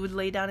we would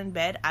lay down in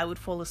bed, I would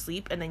fall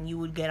asleep, and then you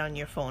would get on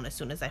your phone as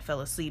soon as I fell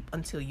asleep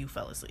until you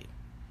fell asleep.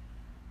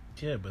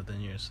 Yeah, but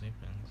then you're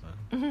sleeping, so.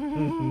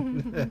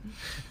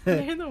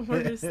 You're the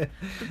worst. The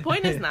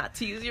point is not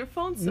to use your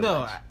phone so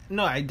much.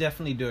 I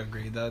definitely do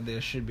agree, though.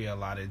 There should be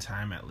allotted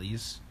time, at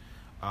least,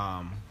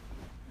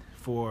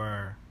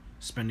 for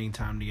spending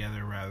time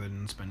together rather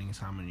than spending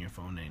time on your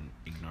phone and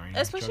ignoring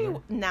Especially each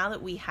other. now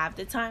that we have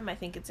the time, I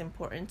think it's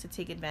important to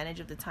take advantage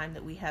of the time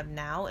that we have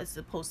now as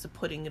opposed to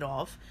putting it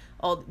off.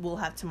 Oh, we'll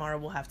have tomorrow.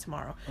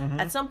 Mm-hmm.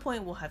 At some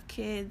point, we'll have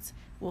kids.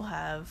 We'll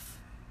have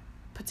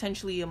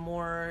potentially a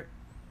more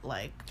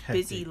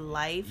busy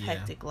life,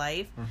 hectic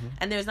life. Mm-hmm.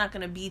 And there's not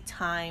going to be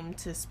time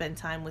to spend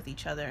time with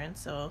each other. And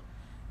so,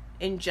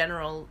 in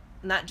general,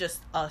 not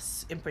just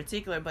us in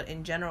particular, but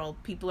in general,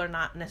 people are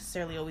not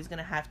necessarily always going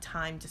to have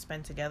time to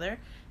spend together.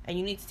 And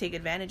you need to take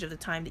advantage of the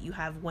time that you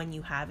have when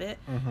you have it.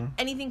 Mm-hmm.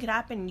 Anything could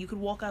happen. You could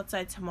walk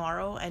outside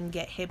tomorrow and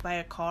get hit by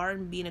a car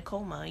and be in a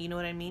coma. You know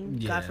what I mean?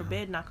 Yeah. God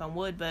forbid, knock on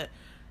wood, but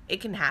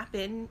it can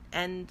happen.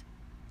 And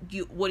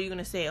what are you going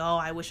to say? Oh,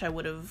 I wish I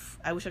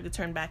could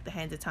turn back the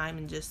hands of time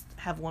and just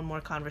have one more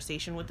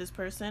conversation with this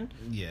person.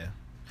 Yeah.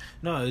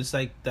 No, it's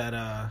like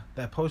that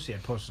post you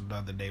had posted the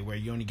other day where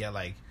you only get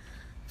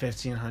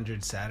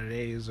 1,500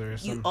 Saturdays or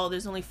something.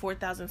 There's only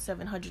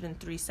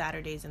 4,703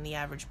 Saturdays in the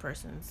average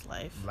person's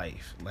life. Like,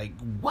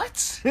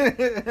 what?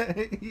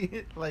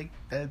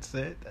 That's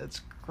it?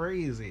 That's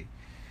crazy.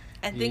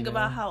 And think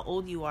about how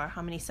old you are,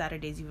 how many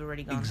Saturdays you've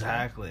already gone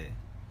Exactly.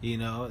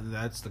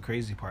 That's the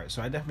crazy part.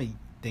 So I definitely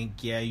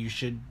think, you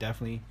should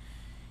definitely,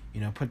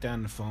 put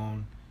down the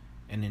phone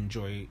and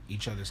enjoy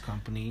each other's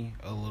company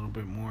a little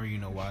bit more,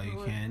 while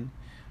you can.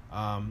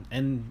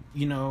 And,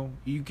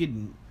 you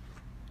could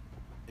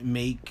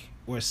make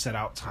or set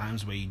out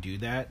times where you do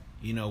that,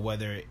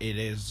 whether it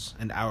is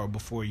an hour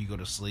before you go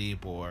to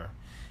sleep or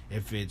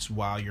if it's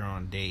while you're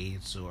on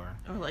dates or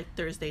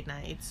Thursday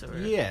nights or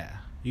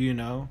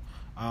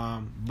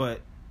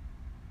but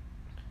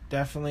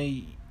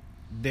definitely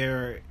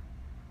there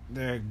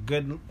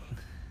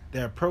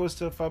are pros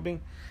to fubbing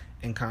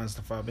and cons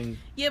to fubbing.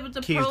 Yeah, but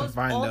the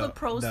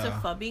pros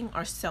to fubbing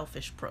are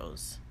selfish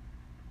pros.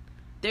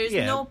 There's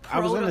no pro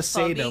I was gonna to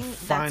say fubbing to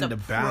find that's a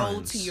the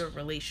balance. pro to your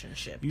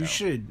relationship. You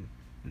should.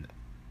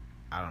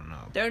 I don't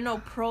know. There are no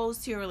pros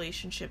to your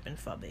relationship in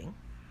fubbing.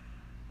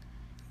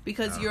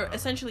 Because you're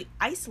essentially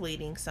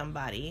isolating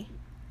somebody.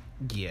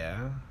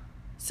 Yeah.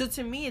 So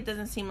to me, it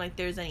doesn't seem like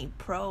there's any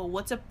pro.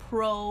 What's a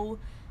pro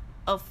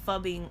of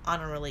fubbing on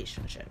a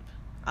relationship?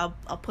 I'll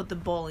put the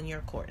ball in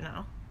your court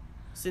now,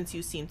 since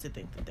you seem to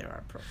think that there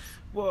are pros.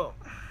 Well,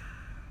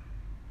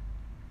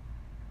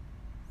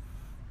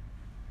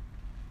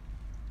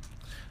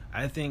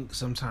 I think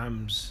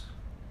sometimes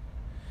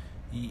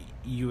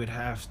you would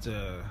have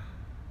to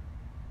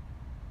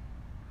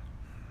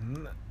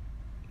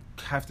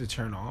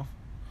turn off.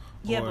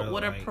 Yeah, but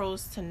what are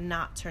pros to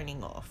not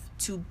turning off?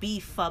 To be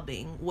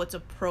fubbing, what's a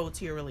pro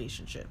to your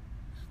relationship?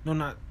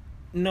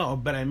 No,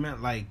 but I meant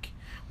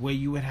where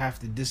you would have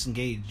to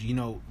disengage,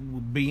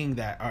 being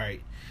that, all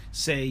right,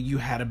 say you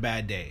had a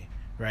bad day,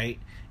 right?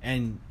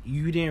 And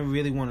you didn't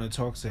really want to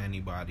talk to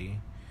anybody,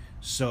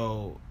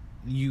 so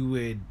you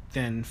would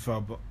then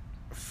fub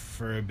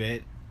for a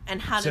bit. And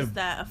how does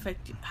that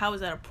affect you? How is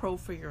that a pro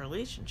for your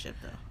relationship,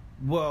 though?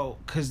 Well,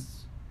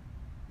 because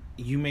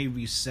you may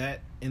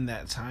reset in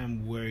that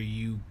time where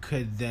you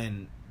could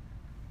then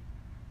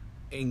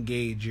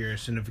engage your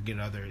significant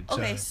other.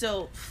 Okay,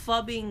 so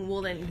fubbing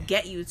will then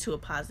get you to a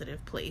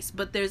positive place,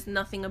 but there's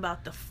nothing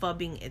about the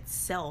fubbing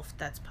itself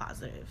that's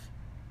positive.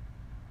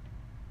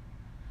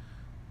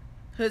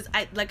 Because,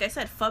 like I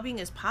said, fubbing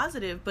is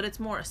positive, but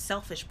it's more a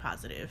selfish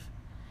positive.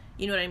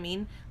 You know what I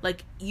mean?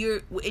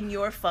 In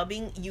your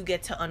fubbing, you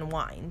get to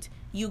unwind.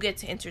 You get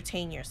to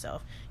entertain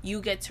yourself.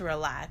 You get to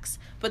relax.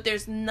 But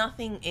there's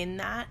nothing in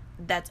that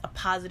that's a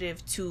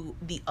positive to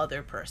the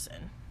other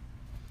person.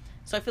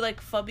 So I feel like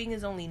fubbing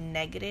is only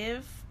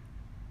negative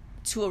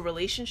to a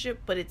relationship,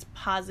 but it's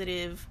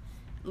positive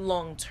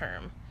long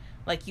term.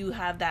 You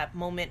have that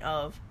moment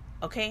of,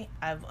 okay,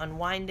 I've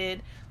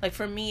unwinded.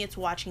 For me, it's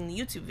watching the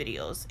YouTube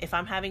videos. If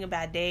I'm having a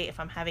bad day, if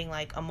I'm having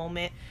a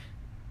moment,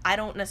 I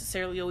don't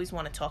necessarily always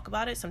want to talk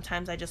about it.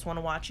 Sometimes I just want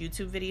to watch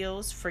YouTube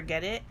videos,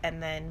 forget it,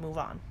 and then move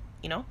on,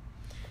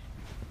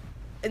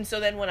 And so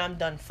then when I'm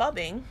done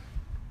fubbing,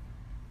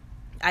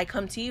 I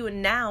come to you,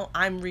 and now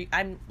I'm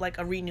like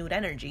a renewed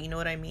energy, you know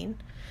what I mean?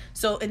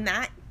 So in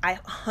that, I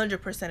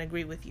 100%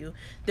 agree with you.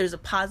 There's a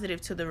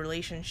positive to the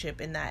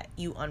relationship in that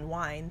you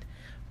unwind.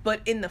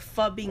 But in the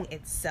fubbing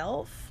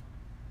itself,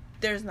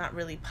 there's not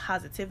really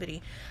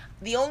positivity.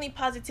 The only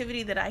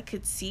positivity that I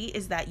could see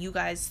is that you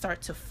guys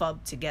start to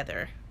fub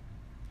together.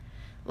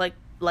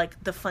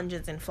 Like the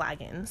Fungins and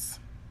Flagons.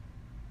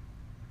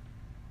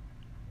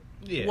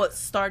 Yeah. What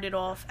started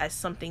off as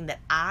something that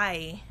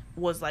I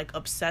was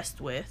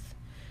obsessed with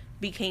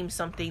became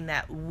something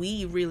that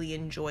we really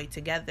enjoy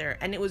together.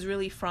 And it was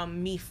really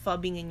from me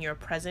fubbing in your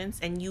presence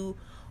and you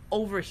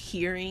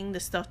overhearing the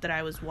stuff that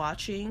I was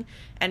watching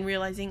and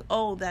realizing,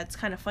 oh, that's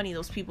kind of funny.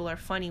 Those people are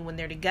funny when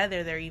they're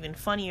together. They're even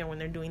funnier when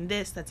they're doing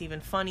this. That's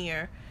even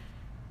funnier.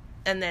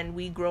 And then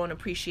we grow an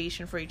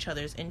appreciation for each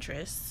other's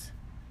interests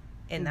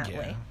in that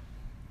way.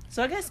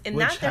 So I guess in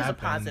Which that there's a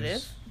happens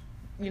positive,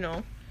 you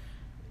know,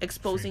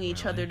 exposing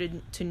each other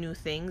frequently. to new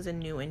things and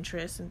new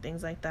interests and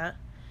things like that.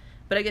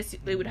 But I guess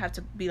they would have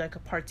to be like a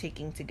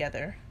partaking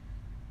together.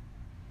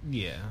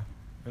 Yeah,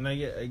 and I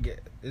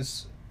get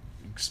it's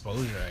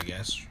exposure, I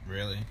guess,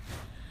 really.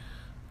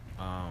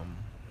 I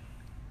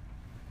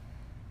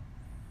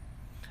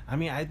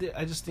mean, I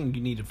just think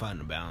you need to find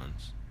a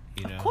balance.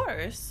 You know? Of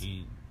course,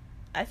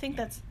 I think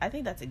that's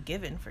a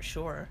given for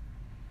sure.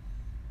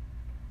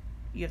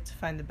 You have to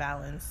find the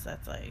balance.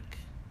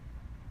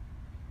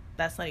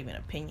 That's not even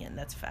opinion.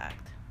 That's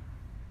fact.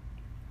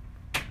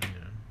 Yeah.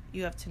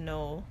 You have to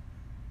know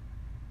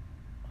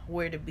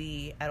where to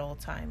be at all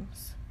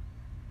times.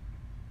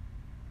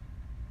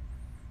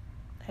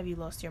 Have you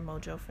lost your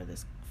mojo for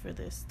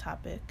this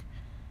topic?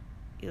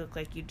 You look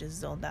like you just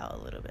zoned out a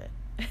little bit.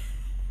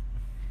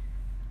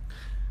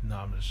 No,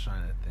 I'm just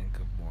trying to think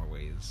of more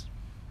ways.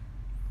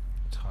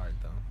 It's hard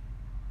though.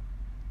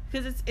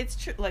 Because it's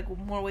true, like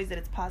more ways that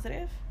it's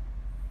positive.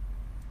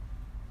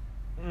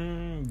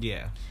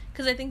 Yeah.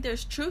 Because I think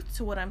there's truth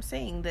to what I'm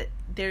saying, that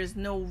there's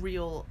no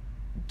real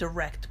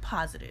direct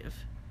positive.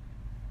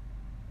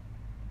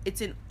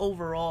 It's an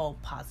overall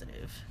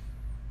positive.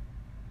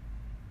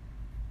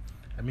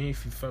 I mean,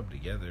 if you fub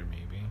together,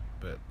 maybe,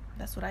 but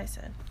That's what I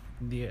said.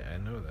 yeah, I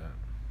know that.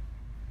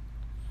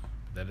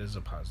 That is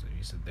a positive.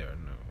 You said there are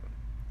no.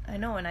 I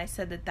know, and I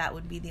said that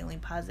would be the only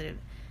positive.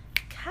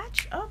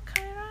 Catch up,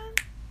 Kyron.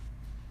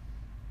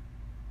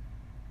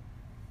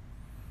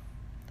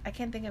 I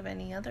can't think of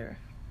any other.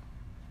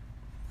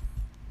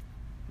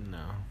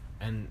 No.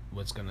 And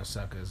what's gonna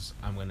suck is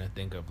I'm gonna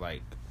think of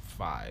like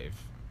 5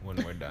 when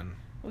we're done.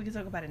 We can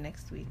talk about it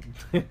next week.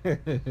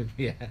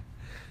 Yeah.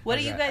 What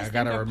do you guys think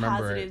gotta are remember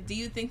positive? it. Do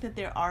you think that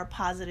there are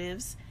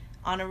positives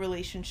on a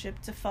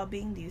relationship to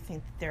fubbing? Do you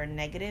think that there are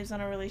negatives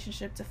on a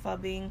relationship to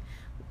fubbing?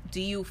 Do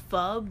you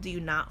fub? Do you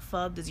not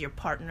fub? Does your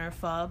partner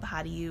fub?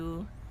 How do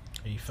you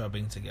Are you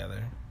fubbing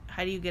together?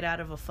 get out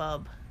of a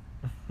fub?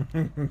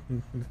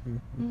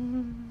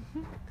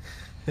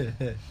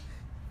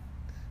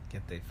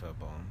 Get they fub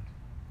on.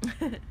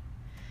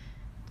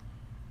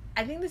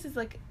 I think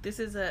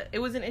it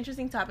was an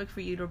interesting topic for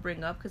you to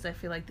bring up, because I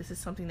feel like this is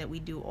something that we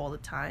do all the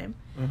time.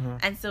 Mm-hmm.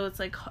 And so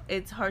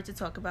it's hard to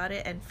talk about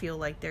it and feel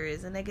like there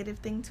is a negative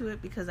thing to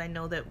it, because I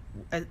know that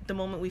at the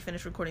moment we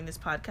finish recording this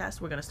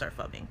podcast, we're going to start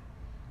fubbing.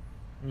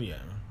 Yeah,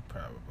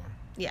 probably.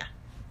 Yeah,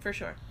 for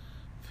sure.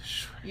 For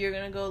sure. You're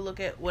going to go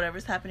look at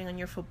whatever's happening on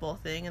your football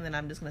thing, and then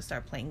I'm just going to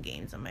start playing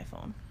games on my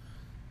phone.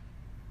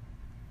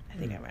 I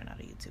think I ran out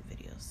of YouTube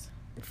videos.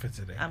 For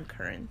today. I'm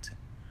current.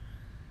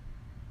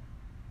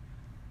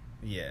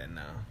 Yeah,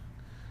 no.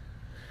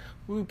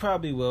 We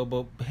probably will,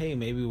 but hey,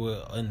 maybe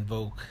we'll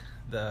invoke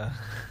the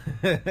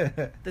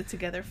The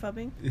together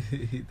fubbing.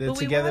 the But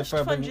we together watched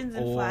fubbing, Funsions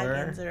and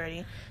Flagons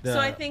already. the So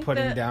I think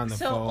putting down the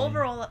phone.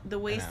 overall, the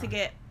ways to Yeah.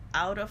 get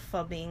out of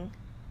fubbing,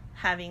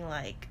 having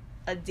like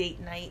a date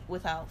night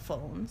without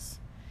phones,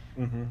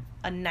 Mm-hmm.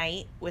 a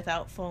night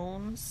without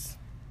phones,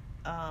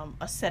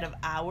 a set of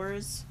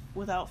hours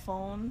without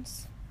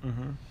phones,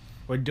 Mm-hmm.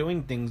 We're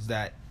doing things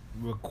that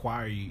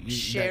require you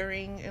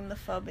sharing in the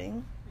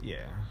fubbing.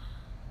 Yeah.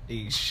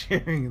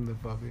 Sharing in the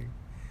fubbing.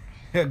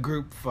 A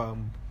group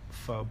fub.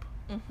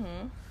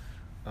 Mm-hmm.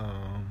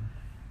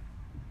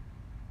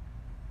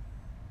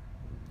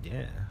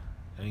 Yeah.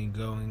 I mean,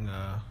 going,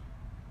 I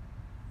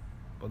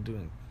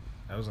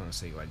was gonna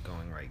say, like,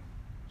 going, like,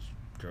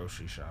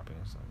 grocery shopping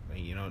or something. Like,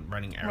 you know,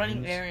 running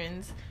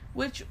errands.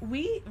 Which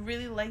we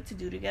really like to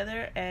do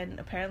together, and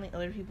apparently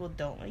other people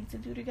don't like to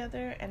do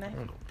together, and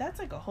that's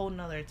like a whole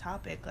nother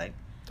topic. Like,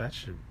 That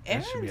should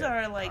errands be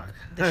are like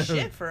the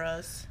shit for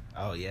us.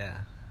 Oh, yeah.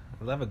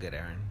 I love a good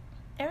errand.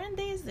 Errand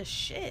day is the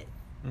shit.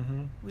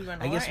 Mm-hmm. We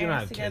run all I guess our we don't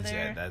errands have together. kids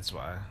yet. That's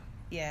why.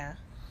 Yeah.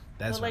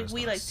 That's but why like it's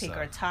we gonna like take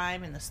our suck.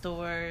 time in the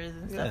stores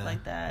and stuff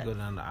like that. Go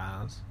down the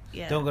aisles.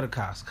 Yeah. Don't go to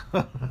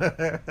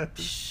Costco.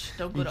 Shh,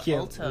 don't go You to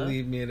can't Ulta.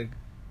 leave me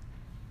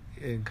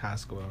in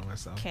Costco by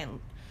myself.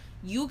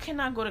 You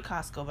cannot go to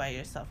Costco by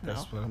yourself. No.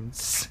 That's what I'm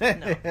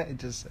saying. No. I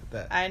just said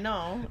that. I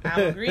know.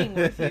 I'm agreeing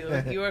with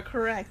you. You are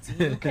correct.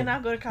 You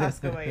cannot go to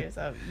Costco by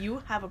yourself.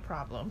 You have a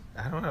problem.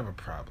 I don't have a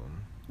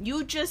problem.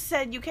 You just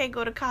said you can't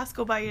go to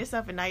Costco by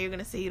yourself, and now you're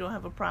gonna say you don't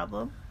have a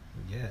problem.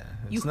 Yeah,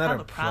 You it's not have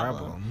a a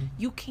problem.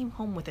 You came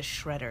home with a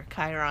shredder,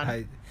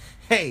 Chiron.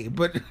 Hey,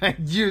 but I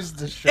used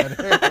the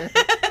shredder.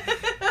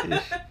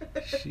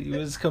 She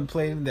was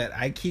complaining that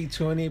I keep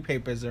too many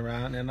papers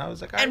around, and I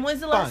was like, and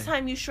when's the last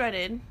time you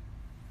shredded?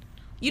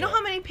 You know What?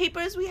 how many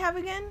papers we have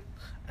again?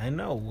 I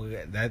know.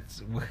 That's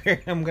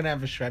where I'm gonna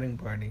have a shredding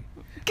party.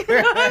 Get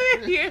out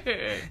of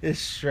here. It's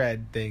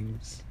shred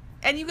things.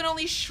 And you can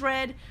only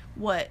shred,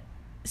 what,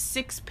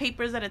 6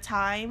 papers at a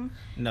time?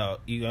 No,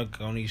 you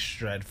can only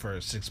shred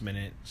for 6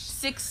 minutes.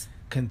 6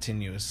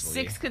 continuously.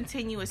 6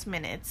 continuous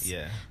minutes.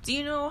 Yeah. Do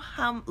you know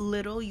how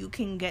little you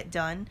can get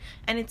done?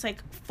 And it's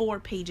like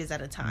 4 pages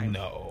at a time.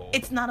 No.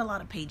 It's not a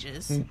lot of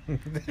pages.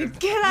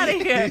 Get out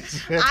of here.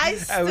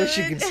 I wish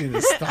you could see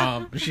the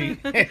stomp. She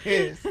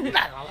is.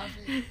 Not all of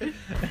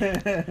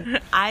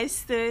it. I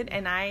stood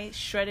and I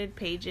shredded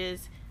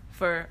pages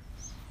for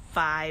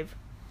 5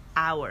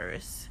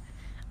 hours.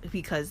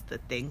 Because the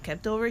thing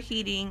kept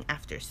overheating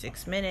after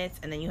 6 minutes,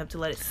 and then you have to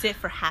let it sit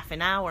for half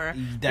an hour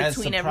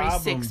between every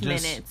 6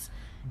 minutes.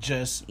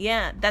 Just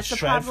that's the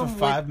shred problem for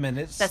 5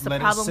 minutes. That's the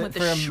problem with the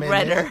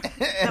shredder.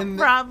 The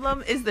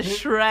problem is the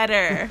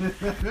shredder.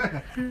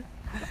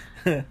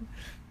 The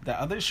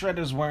other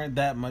shredders weren't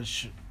that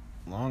much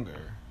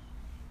longer,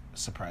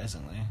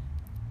 surprisingly.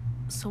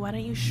 So why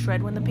don't you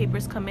shred when the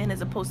papers come in, as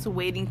opposed to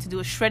waiting to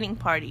do a shredding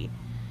party?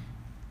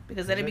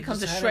 Because then it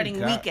becomes a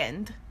shredding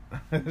weekend.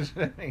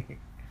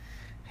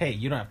 Hey,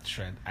 you don't have to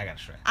shred. I gotta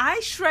shred. I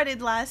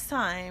shredded last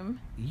time.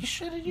 You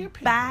shredded your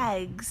paper.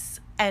 Bags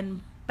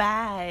and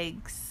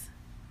bags.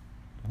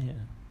 Yeah.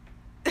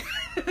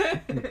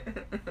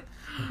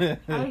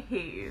 I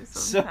hate you sometimes.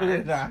 So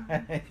did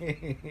I.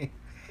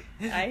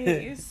 I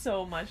hate you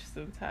so much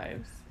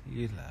sometimes.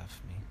 You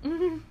love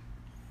me.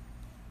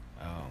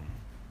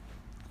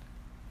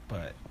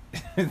 But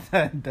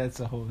that's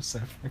a whole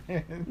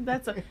separate.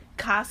 That's a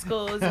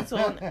Costco is its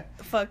own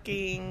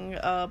fucking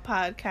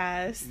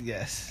podcast.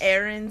 Yes.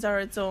 Errands are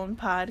its own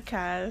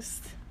podcast.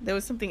 There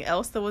was something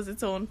else that was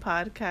its own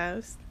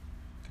podcast.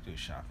 Could do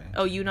shopping.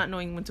 Oh, you not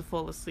knowing when to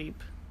fall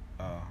asleep.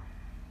 Oh.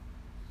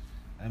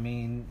 I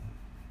mean,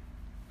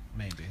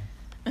 maybe.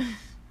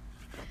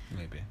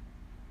 Maybe.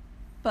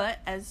 But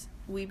as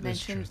we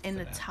mentioned in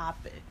the that.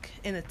 topic,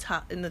 in the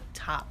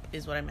top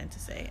is what I meant to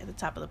say, at the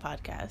top of the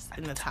podcast,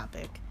 in the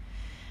topic.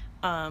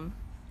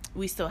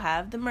 We still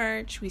have the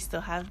merch. We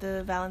still have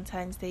the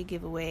Valentine's Day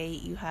giveaway.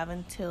 You have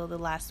until the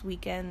last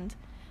weekend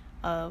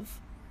of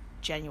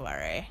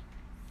January.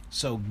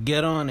 So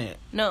get on it.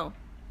 No,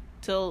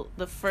 till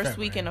the first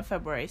February. weekend of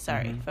February.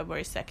 Sorry, Mm-hmm.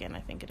 February 2nd, I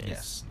think it is.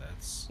 Yes,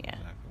 that's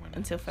exactly when it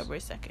until is. February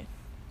 2nd.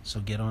 So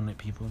get on it,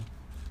 people.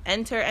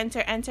 Enter.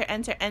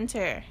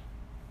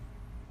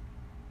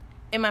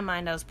 In my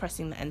mind, I was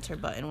pressing the enter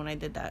button when I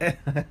did that.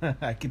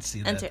 I could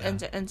see that.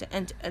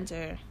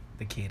 Enter.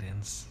 The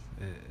cadence.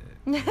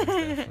 Is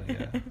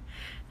definitely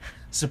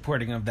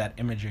supporting of that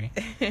imagery.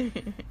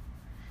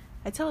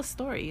 I tell a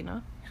story, you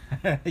know?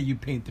 You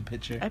paint the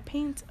picture. I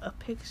paint a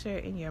picture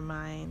in your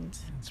mind.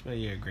 That's why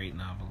you're a great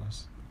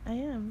novelist. I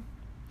am.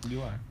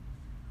 You are.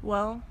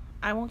 Well,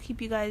 I won't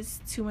keep you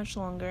guys too much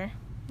longer.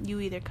 You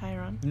either,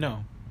 Chiron.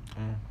 No.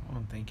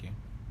 Oh, thank you.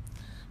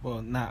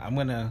 Well,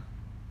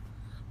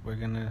 we're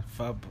gonna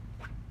fub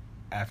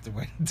after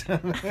we're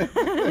done.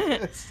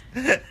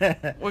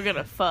 We're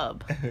gonna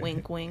fub.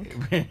 Wink, wink.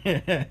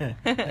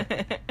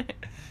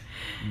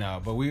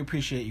 No, but we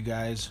appreciate you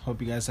guys.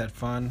 Hope you guys had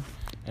fun.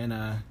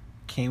 And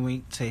can't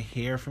wait to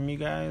hear from you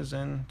guys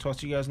and talk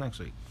to you guys next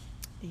week.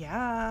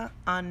 Yeah,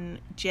 on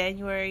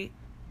January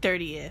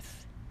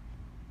 30th.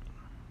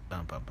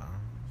 Bum, bum, bum.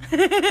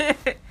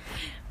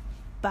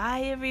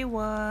 Bye,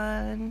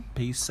 everyone.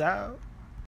 Peace out.